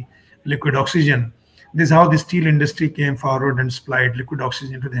requiring the liquid oxygen. This is how the steel industry came forward and supplied liquid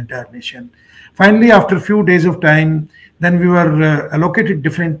oxygen to the entire nation. Finally, after a few days of time, then we were allocated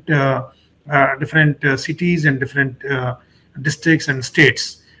different cities and different districts and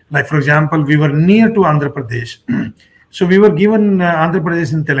states. Like, for example, we were near to Andhra Pradesh. So we were given Andhra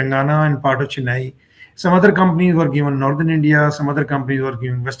Pradesh in Telangana and part of Chennai. Some other companies were given Northern India, some other companies were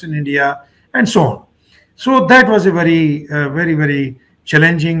given Western India, and so on. So that was a very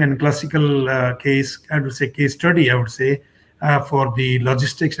challenging and classical case, I would say, case study, I would say, for the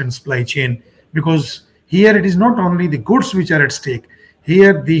logistics and supply chain, because here it is not only the goods which are at stake,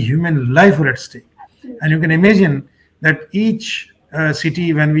 here the human life are at stake. And you can imagine that each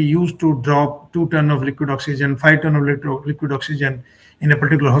city, when we used to drop 2 tons of liquid oxygen, 5 tons of liquid oxygen in a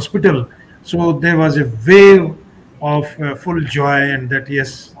particular hospital, so there was a wave of full joy, and that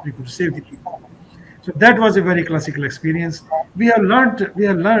yes, we could save the people. So that was a very classical experience. We have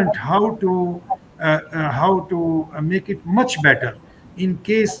learned how to make it much better in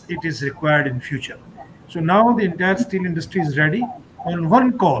case it is required in future. So now the entire steel industry is ready. On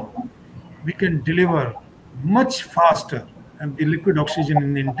one call, we can deliver much faster and the liquid oxygen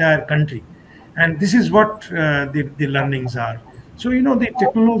in the entire country. And this is what the learnings are. So, the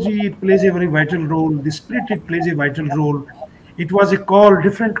technology, it plays a very vital role. The spirit, it plays a vital role. It was a call,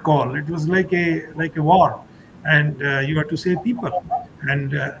 different call. It was like a war, and you had to save people.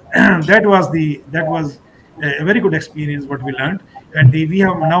 And that was a very good experience what we learned. And we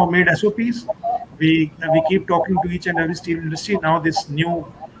have now made SOPs. We keep talking to each and every steel industry. Now this new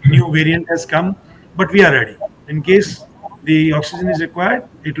variant has come, but we are ready in case the oxygen is required.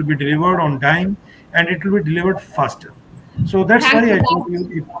 It will be delivered on time, and it will be delivered faster. So that's why I told you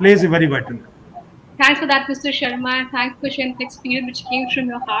it plays a very vital role. Thanks for that, Mr. Sharma. Thanks for sharing the experience which came from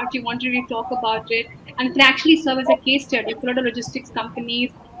your heart. You wanted to really talk about it, and it can actually serve as a case study for other logistics companies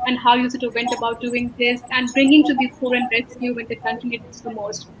and how you sort of went about doing this and bringing to the fore and rescue when the country needs the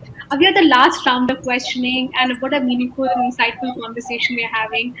most. We are the last round of questioning, and what a meaningful and insightful conversation we're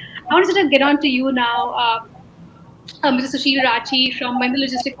having. I want to sort of get on to you now, Mr. Sushil Rachi, from the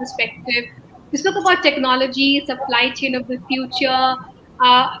logistic perspective. We spoke about technology, supply chain of the future,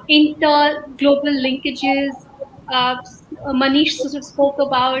 inter-global linkages. Manish sort of spoke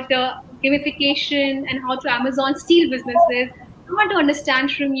about gamification and how to Amazon steal businesses. I want to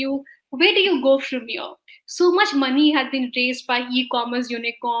understand from you, where do you go from here? So much money has been raised by e-commerce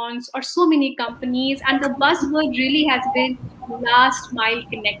unicorns or so many companies, and the buzzword really has been last mile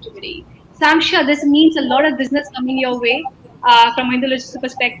connectivity. So I'm sure this means a lot of business coming your way from a logistics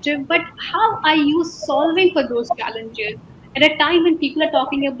perspective. But how are you solving for those challenges at a time when people are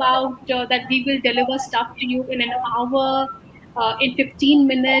talking about that we will deliver stuff to you in an hour, in 15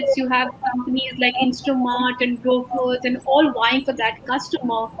 minutes? You have companies like Instamart and Grofers and all vying for that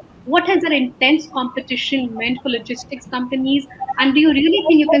customer. What has that intense competition meant for logistics companies? And do you really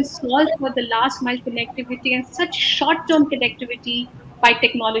think you can solve for the last mile connectivity and such short-term connectivity by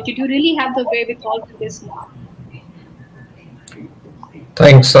technology? Do you really have the wherewithal for this now?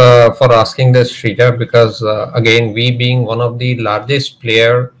 Thanks for asking this, Shrija, because again, we being one of the largest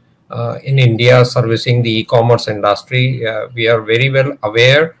player in India servicing the e-commerce industry, we are very well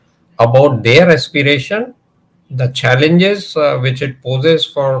aware about their aspiration, the challenges which it poses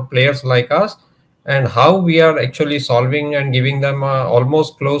for players like us, and how we are actually solving and giving them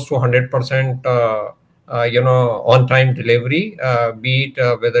almost close to 100% on-time delivery, be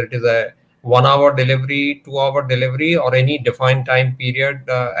it whether it is a 1 hour delivery, 2 hour delivery, or any defined time period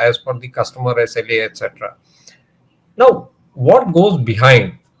as per the customer SLA, etc. Now, what goes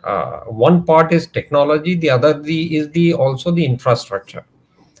behind? One part is technology, the other is also the infrastructure.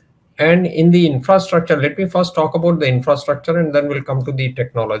 And in the infrastructure, let me first talk about the infrastructure and then we'll come to the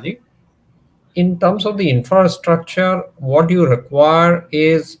technology. In terms of the infrastructure, what you require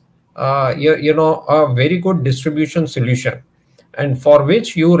is a very good distribution solution, and for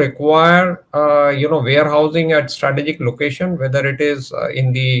which you require warehousing at strategic location, whether it is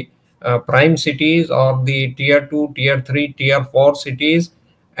in the prime cities or the tier 2, tier 3, tier 4 cities,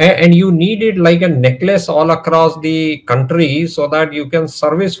 and you need it like a necklace all across the country so that you can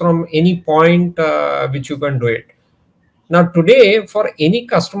service from any point which you can do it. Now today, for any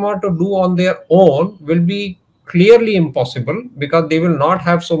customer to do on their own will be clearly impossible, because they will not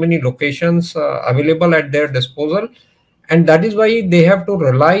have so many locations available at their disposal. And that is why they have to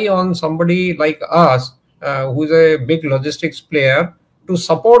rely on somebody like us, who is a big logistics player, to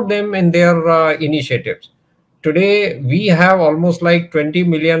support them in their initiatives. Today, we have almost like 20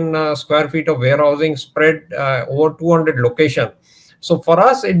 million square feet of warehousing spread over 200 locations. So for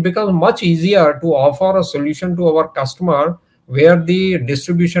us, it becomes much easier to offer a solution to our customer where the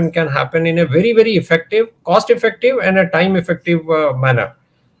distribution can happen in a very, very effective, cost effective and a time effective manner.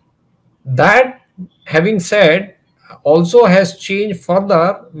 That, having said, also has changed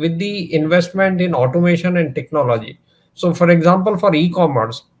further with the investment in automation and technology. So for example, for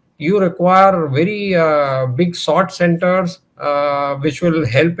e-commerce, you require very big sort centers which will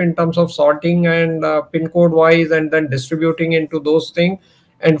help in terms of sorting and pin code wise and then distributing into those things.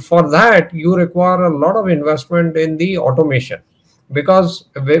 And for that, you require a lot of investment in the automation, because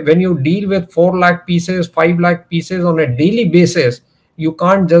when you deal with 4 lakh pieces, 5 lakh pieces on a daily basis, you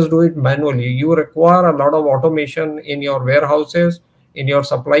can't just do it manually. You require a lot of automation in your warehouses, in your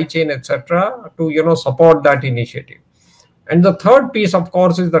supply chain, etc., to support that initiative. And the third piece, of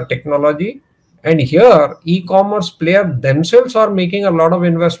course, is the technology. And here, e-commerce players themselves are making a lot of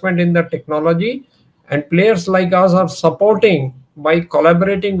investment in the technology, and players like us are supporting by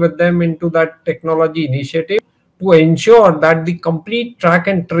collaborating with them into that technology initiative to ensure that the complete track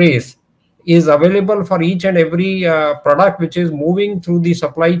and trace is available for each and every product which is moving through the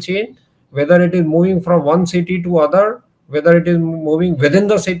supply chain, whether it is moving from one city to other, whether it is moving within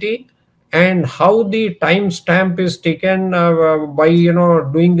the city, and how the time stamp is taken by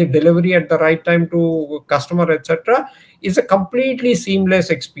doing the delivery at the right time to customer, etc., is a completely seamless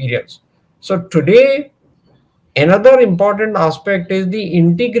experience. So today, another important aspect is the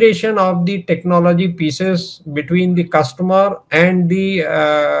integration of the technology pieces between the customer and the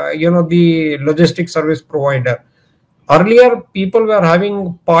the logistics service provider. Earlier, people were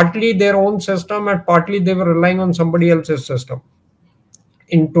having partly their own system and partly they were relying on somebody else's system.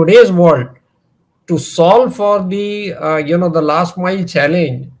 In today's world, to solve for the the last mile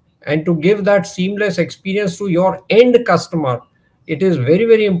challenge and to give that seamless experience to your end customer, it is very,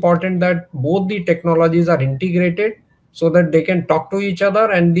 very important that both the technologies are integrated so that they can talk to each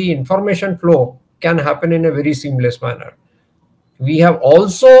other and the information flow can happen in a very seamless manner. We have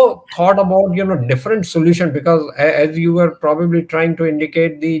also thought about different solution, because as you were probably trying to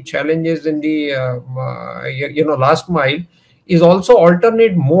indicate, the challenges in the last mile is also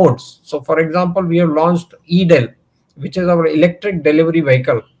alternate modes. So for example, we have launched EDEL, which is our electric delivery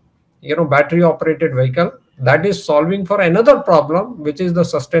vehicle, battery operated vehicle, that is solving for another problem, which is the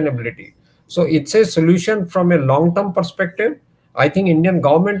sustainability. So it's a solution from a long term perspective. I think Indian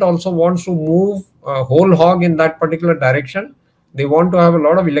government also wants to move whole hog in that particular direction. They want to have a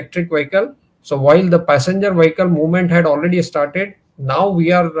lot of electric vehicle. So while the passenger vehicle movement had already started, now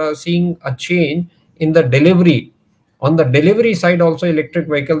we are seeing a change in the delivery. On the delivery side also, electric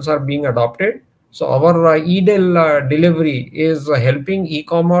vehicles are being adopted. So our EDEL delivery is helping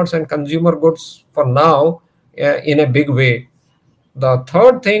e-commerce and consumer goods for now in a big way. The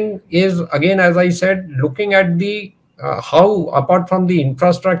third thing is, again, as I said, looking at the how, apart from the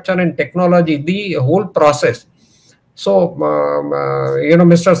infrastructure and technology, the whole process. So,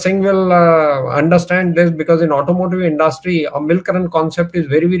 Mr. Singh will understand this, because in automotive industry, a milk run concept is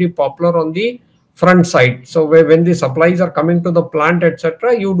very, very popular on the front side. So when the supplies are coming to the plant,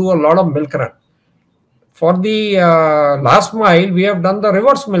 etc., you do a lot of milk run. For the last mile, we have done the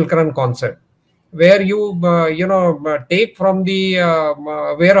reverse milk run concept, where you take from the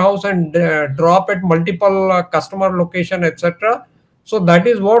warehouse and drop at multiple customer location, etc. So that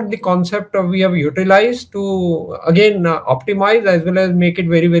is what the concept we have utilized to again optimize as well as make it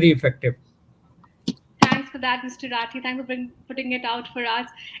very, very effective. Thanks for that, Mr. Rathi. Thanks for putting it out for us.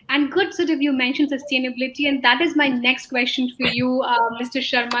 And good, sort of, you mentioned sustainability, and that is my next question for you, Mr.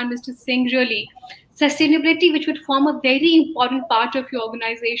 Sharma and Mr. Singh. Really, sustainability, which would form a very important part of your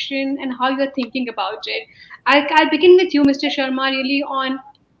organization and how you're thinking about it. I'll begin with you, Mr. Sharma, really on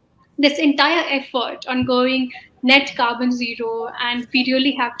this entire effort on going net carbon zero, and we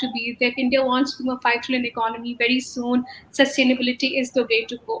really have to be there. If India wants to become a 5 trillion economy very soon, sustainability is the way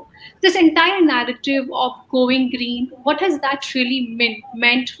to go. This entire narrative of going green, what has that really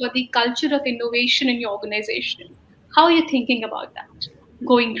meant for the culture of innovation in your organization? How are you thinking about that,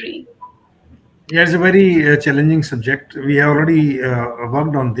 going green? Yeah, it's a very challenging subject. We have already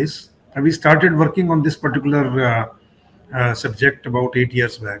worked on this. We started working on this particular subject about 8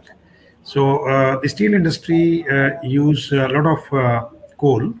 years back. So the steel industry use a lot of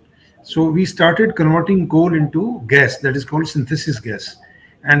coal. So we started converting coal into gas, that is called synthesis gas,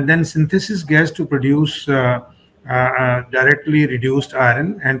 and then synthesis gas to produce directly reduced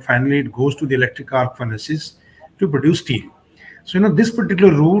iron, and finally it goes to the electric arc furnaces to produce steel. So this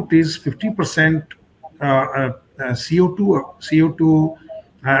particular route is 50% CO2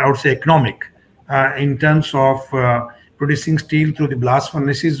 I would say economic in terms of producing steel through the blast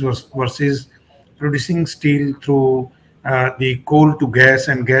furnaces versus producing steel through the coal to gas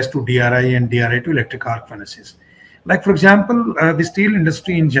and gas to DRI and DRI to electric arc furnaces. Like for example, the steel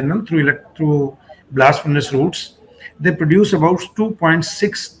industry in general, through blast furnace routes, they produce about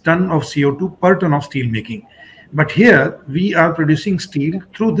 2.6 ton of CO2 per ton of steel making. But here we are producing steel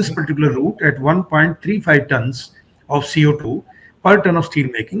through this particular route at 1.35 tons of CO2 per ton of steel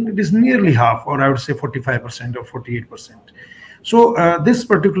making. It is nearly half, or I would say 45% or 48%. So this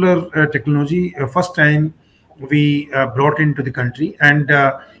particular technology, first time we brought into the country, and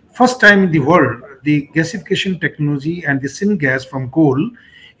first time in the world, the gasification technology and the syngas from coal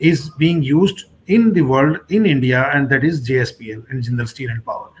is being used in the world in India, and that is JSPL, in Jindal Steel and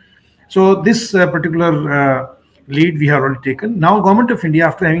Power. So this particular lead we have already taken. Now, Government of India,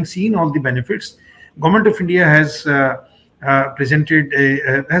 after having seen all the benefits, Government of India has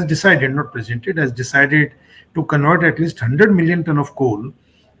has decided, not presented, has decided to convert at least 100 million ton of coal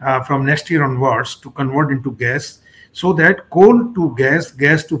from next year onwards to convert into gas, so that coal to gas,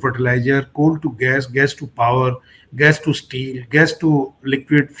 gas to fertilizer, coal to gas, gas to power, gas to steel, gas to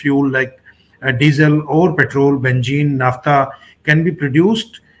liquid fuel like diesel or petrol, benzene, naphtha can be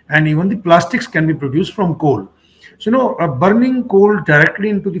produced, and even the plastics can be produced from coal. So, burning coal directly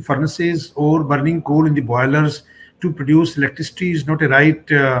into the furnaces or burning coal in the boilers to produce electricity is not a right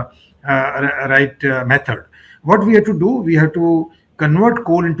method. What we have to do, we have to convert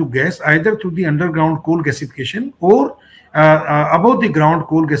coal into gas either through the underground coal gasification or above the ground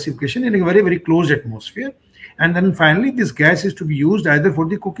coal gasification in a very, very closed atmosphere. And then finally, this gas is to be used either for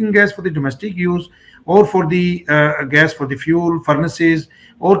the cooking gas for the domestic use, or for the gas for the fuel furnaces,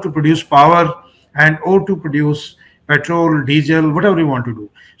 or to produce power, and or to produce petrol, diesel, whatever you want to do.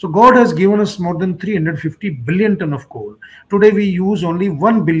 So God has given us more than 350 billion ton of coal. Today we use only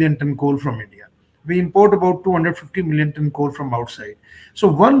 1 billion ton coal from India. We import about 250 million ton coal from outside. So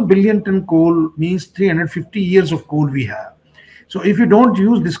 1 billion ton coal means 350 years of coal we have. So if you don't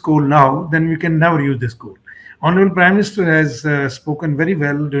use this coal now, then we can never use this coal. Honorable Prime Minister has spoken very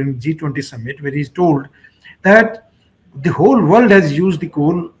well during G20 summit, where he's told that the whole world has used the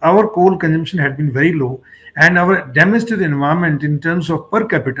coal. Our coal consumption had been very low, and our damage to the environment in terms of per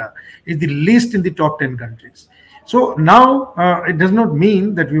capita is the least in the top 10 countries. So now it does not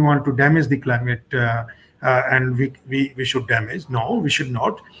mean that we want to damage the climate and we should damage. No, we should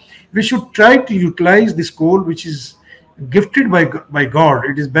not. We should try to utilize this coal, which is gifted by God.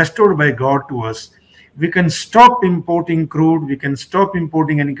 It is bestowed by God to us. We can stop importing crude. We can stop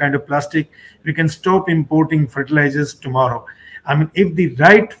importing any kind of plastic. We can stop importing fertilizers tomorrow. I mean, if the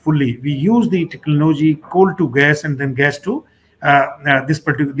rightfully we use the technology coal to gas and then gas to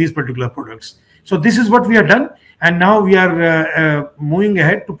these particular products. So this is what we have done, and now we are moving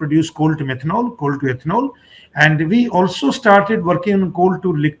ahead to produce coal to methanol, coal to ethanol, and we also started working on coal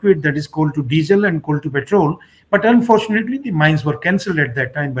to liquid, that is coal to diesel and coal to petrol. But unfortunately, the mines were cancelled at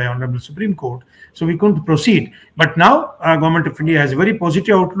that time by Honorable Supreme Court, so we couldn't proceed. But now, Government of India has a very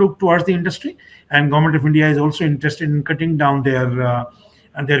positive outlook towards the industry, and Government of India is also interested in cutting down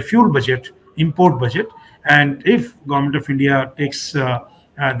their fuel budget, import budget. And if Government of India takes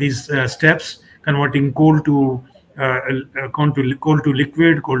these steps, converting coal to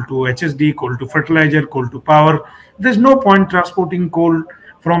liquid, coal to HSD, coal to fertilizer, coal to power, there's no point transporting coal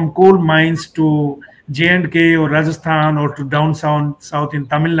from coal mines to J&K or Rajasthan or to down south in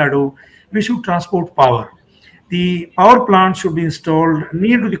Tamil Nadu. We should transport power. The power plant should be installed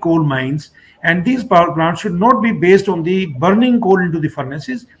near to the coal mines, and these power plants should not be based on the burning coal into the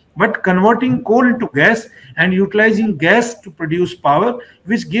furnaces, but converting coal into gas and utilizing gas to produce power,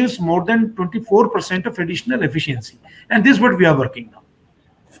 which gives more than 24% of additional efficiency. And this is what we are working on.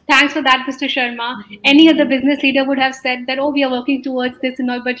 Thanks for that, Mr. Sharma. Any other business leader would have said that, oh, we are working towards this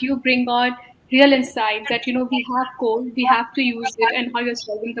and all, but you bring on real insights that, we have coal, we have to use it, and how you're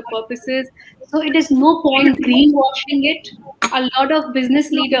solving the purposes. So it is no point greenwashing it. A lot of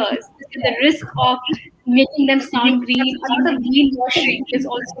business leaders, at the risk of making them sound green, a lot of greenwashing is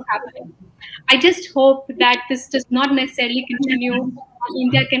also happening. I just hope that this does not necessarily continue.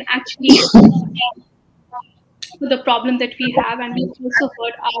 India can actually to the problem that we have, and we also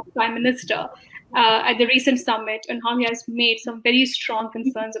heard our Prime Minister at the recent summit and how he has made some very strong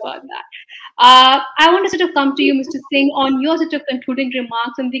concerns about that. I want to sort of come to you, Mr. Singh, on your sort of concluding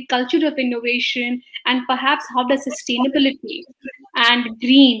remarks on the culture of innovation, and perhaps how does sustainability and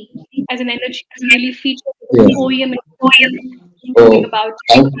green as an energy really feature the OEM thinking about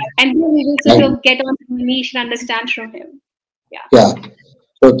it. And then we will sort of get on to Manish and understand from him. Yeah.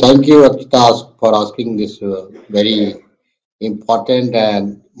 So thank you, Akita, for asking this very important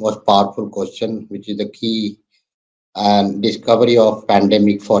and most powerful question, which is the key and discovery of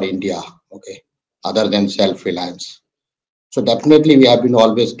pandemic for India. Okay, other than self-reliance. So definitely, we have been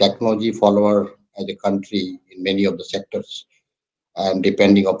always technology follower as a country in many of the sectors, and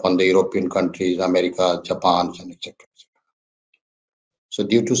depending upon the European countries, America, Japan, and etc. So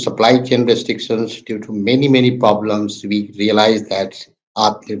due to supply chain restrictions, due to many problems, we realized that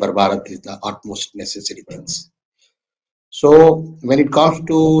Atmanirbhar Bharat is the utmost necessary things. So when it comes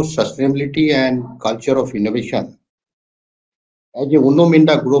to sustainability and culture of innovation, as a Uno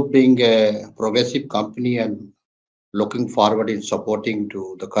Minda Group being a progressive company and looking forward in supporting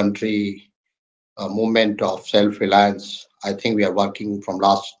to the country movement of self-reliance, I think we are working from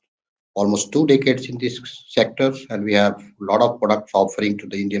last almost 2 decades in this sector, and we have a lot of products offering to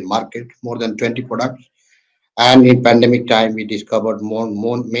the Indian market, more than 20 products. And in pandemic time, we discovered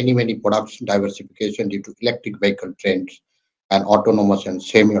many products diversification due to electric vehicle trends and autonomous and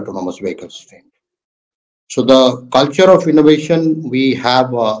semi-autonomous vehicles trend. So the culture of innovation, we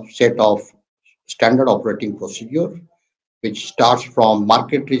have a set of standard operating procedure, which starts from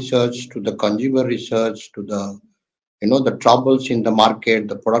market research to the consumer research to the the troubles in the market,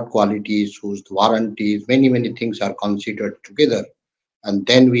 the product qualities, whose warranties, many things are considered together. And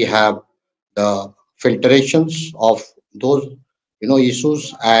then we have the filtrations of those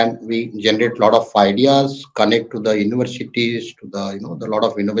issues, and we generate a lot of ideas, connect to the universities, to the the lot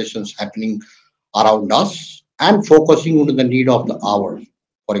of innovations happening around us, and focusing on the need of the hour.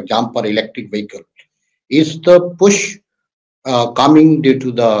 For example, electric vehicle is the push coming due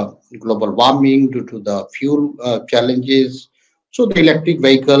to the global warming, due to the fuel challenges. So the electric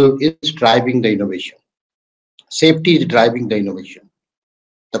vehicle is driving the innovation. Safety is driving the innovation.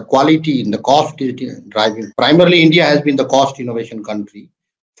 The quality and the cost is driving. Primarily, India has been the cost innovation country,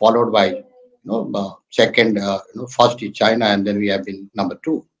 followed by second, first is China, and then we have been number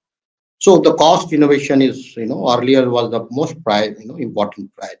two. So the cost innovation is earlier was the most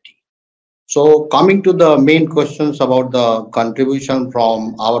important priority. So coming to the main questions about the contribution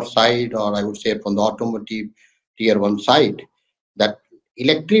from our side, or I would say from the automotive tier one side, that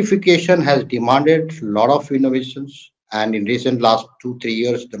electrification has demanded a lot of innovations, and in recent last 2 3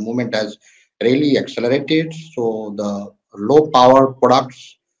 years, the movement has really accelerated. So the low power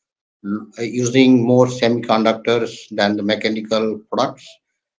products using more semiconductors than the mechanical products,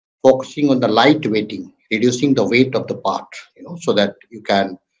 focusing on the light weighting, reducing the weight of the part, so that you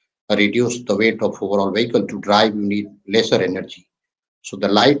can reduce the weight of overall vehicle. To drive, you need lesser energy. So the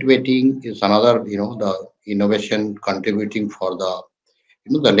light weighting is another, the innovation contributing for the,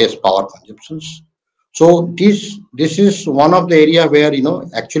 the less power consumptions. So this is one of the area where,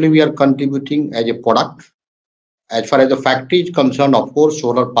 actually we are contributing as a product. As far as the factory is concerned, of course,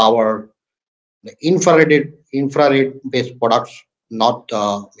 solar power, the infrared based products, not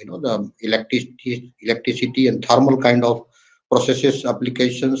the electricity and thermal kind of processes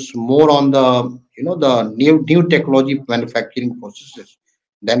applications, more on the the new technology manufacturing processes.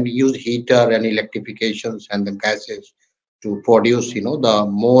 Then we use heater and electrifications and the gases to produce the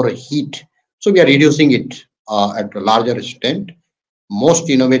more heat. So we are reducing it at a larger extent. Most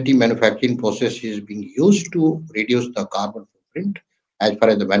innovative manufacturing process is being used to reduce the carbon footprint as far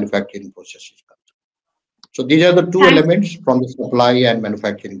as the manufacturing process is concerned. So these are the two Thanks. elements from the supply and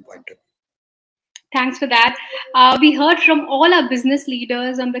manufacturing point of view. Thanks for that. We heard from all our business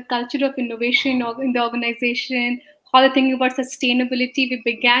leaders on the culture of innovation in the organization, how they're thinking about sustainability. We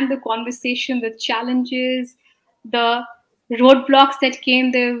began the conversation with challenges, the roadblocks that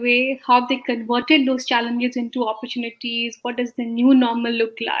came their way, how they converted those challenges into opportunities, what does the new normal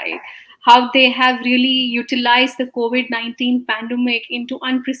look like, how they have really utilized the COVID-19 pandemic into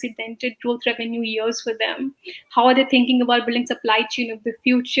unprecedented growth revenue years for them. How are they thinking about building supply chain of the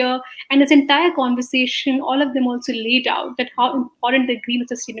future? And this entire conversation, all of them also laid out that how important the green and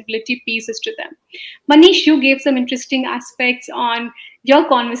sustainability piece is to them. Manish, you gave some interesting aspects on your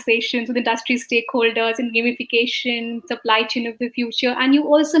conversations with industry stakeholders in gamification, supply chain of the future. And you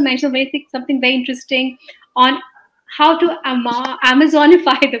also mentioned something very interesting on how to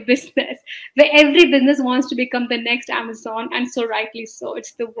Amazonify the business, where every business wants to become the next Amazon, and so rightly so.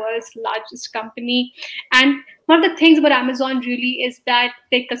 It's the world's largest company. And one of the things about Amazon really is that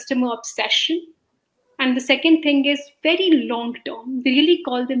their customer obsession. And the second thing is very long term. They really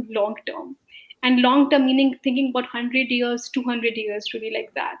call them long term. And long term meaning thinking about 100 years, 200 years, really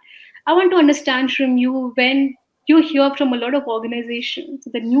like that. I want to understand from you, when you hear from a lot of organizations,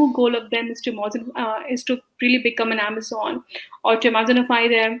 the new goal of them is to really become an Amazon or to Amazonify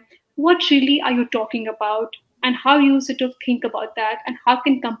them. What really are you talking about, and how you sort of think about that, and how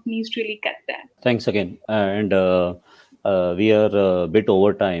can companies really get there? Thanks again. And we are a bit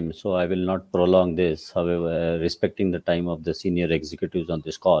over time, so I will not prolong this. However, respecting the time of the senior executives on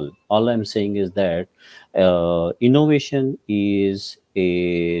this call, all I'm saying is that innovation is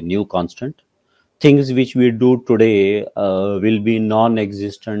a new constant. things which we do today will be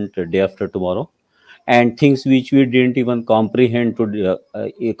non-existent day after tomorrow, and things which we didn't even comprehend today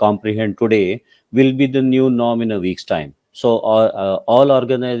will be the new norm in a week's time. So all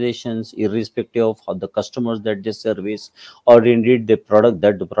organizations, irrespective of how the customers that they service, or indeed the products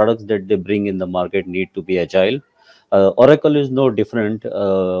that they bring in the market, need to be agile. Oracle is no different.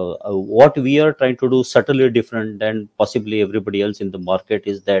 What we are trying to do subtly different than possibly everybody else in the market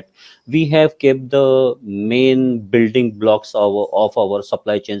is that we have kept the main building blocks of our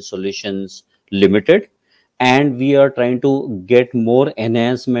supply chain solutions limited, and we are trying to get more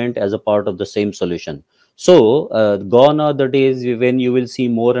enhancement as a part of the same solution. So gone are the days when you will see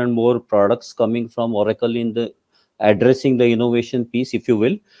more and more products coming from Oracle in the addressing the innovation piece, if you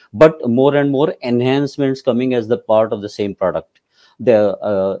will, but more and more enhancements coming as the part of the same product.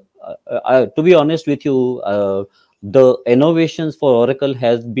 To be honest with you, the innovations for Oracle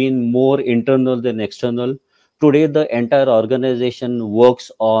has been more internal than external. Today, the entire organization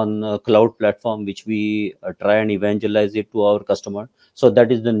works on a cloud platform, which we try and evangelize it to our customer. So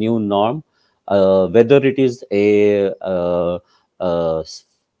that is the new norm. Whether it is a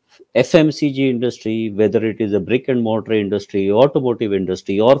FMCG industry, whether it is a brick and mortar industry, automotive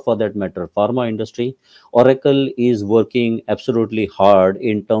industry, or for that matter, pharma industry, Oracle is working absolutely hard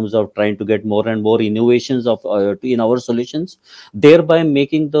in terms of trying to get more and more innovations in our solutions, thereby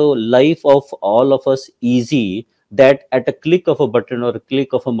making the life of all of us easy. That at a click of a button or a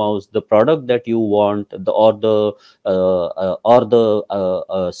click of a mouse, the product that you want,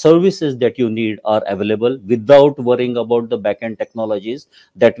 services that you need are available without worrying about the backend technologies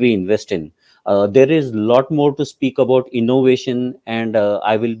that we invest in. There is a lot more to speak about innovation, and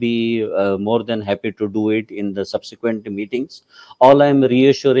I will be more than happy to do it in the subsequent meetings. All I'm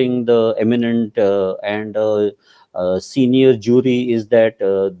reassuring the eminent and senior jury is that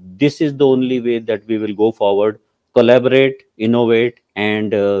this is the only way that we will go forward: collaborate, innovate,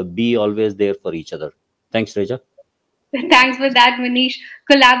 and be always there for each other. Thanks, Reja. Thanks for that, Manish.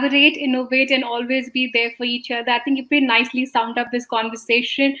 Collaborate, innovate, and always be there for each other. I think you pretty nicely summed up this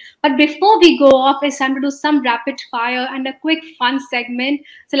conversation. But before we go off, it's time to do some rapid fire and a quick fun segment.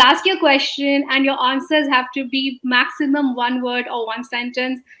 So I'll ask you a question, and your answers have to be maximum one word or one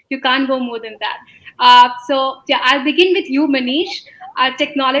sentence. You can't go more than that. I'll begin with you, Manish.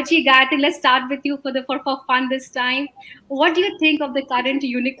 Technology guy. I think let's start with you for fun this time. What do you think of the current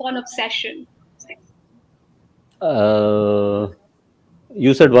unicorn obsession?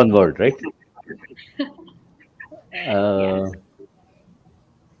 You said one word, right? Yes.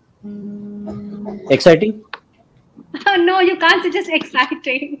 Exciting. No, you can't say just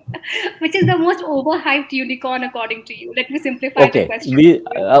exciting. Which is the most overhyped unicorn according to you? Let me simplify the Okay, question.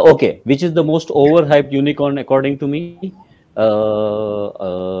 okay. Which is the most overhyped unicorn according to me?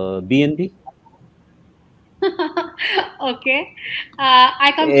 BNB, Okay.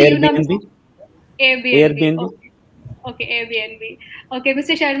 I come to you now, Airbnb, Mr. Airbnb. Airbnb. Okay, Airbnb. Okay,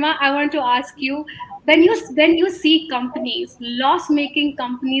 Mr. Sharma, I want to ask you, when you see companies, loss-making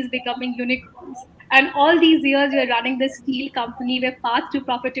companies becoming unicorns, and all these years you're running this steel company where path to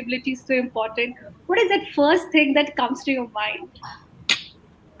profitability is so important, what is that first thing that comes to your mind?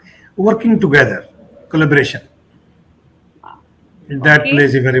 Working together, collaboration. That Okay.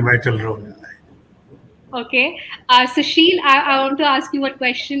 plays a very vital role in life. Okay. Sushil, I want to ask you a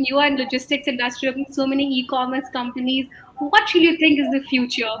question. You are in logistics industry, working so many e-commerce companies. What should you think is the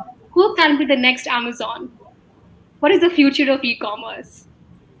future? Who can be the next Amazon? What is the future of e-commerce,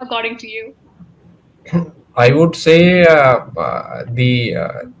 according to you? I would say I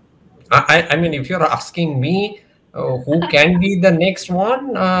mean, if you're asking me who can be the next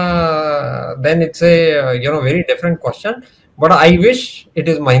one, then it's a very different question. But I wish it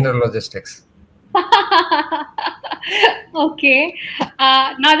is minor logistics. Okay.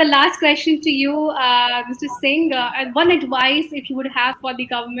 Now the last question to you, Mr. Singh. And one advice, if you would have for the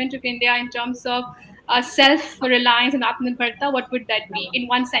government of India in terms of self-reliance and Atmanirbharta, what would that be in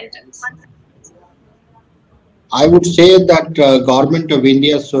one sentence? I would say that government of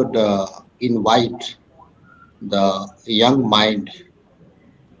India should invite the young mind,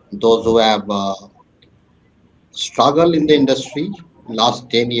 those who have struggled in the industry last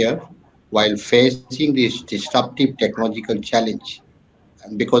 10 years while facing this disruptive technological challenge,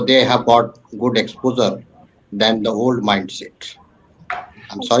 and because they have got good exposure than the old mindset.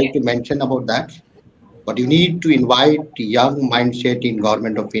 I'm sorry Okay. to mention about that, but you need to invite young mindset in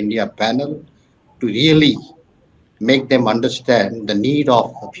Government of India panel to really make them understand the need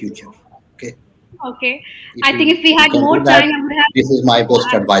of the future. Okay, Okay. if I think you if we if you had can do more that, time, I would have. this is my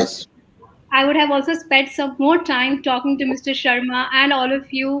best advice. I would have also spent some more time talking to Mr. Sharma and all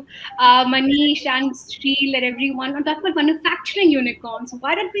of you, Manish and Shreel and everyone, on talking about manufacturing unicorns.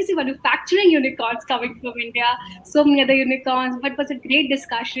 Why don't we see manufacturing unicorns coming from India? So many other unicorns, but it was a great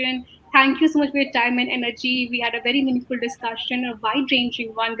discussion. Thank you so much for your time and energy. We had a very meaningful discussion, a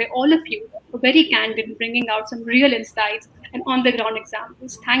wide-ranging one, where all of you were very candid in bringing out some real insights and on-the-ground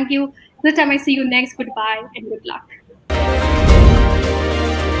examples. Thank you. Till the time I see you next, goodbye and good luck.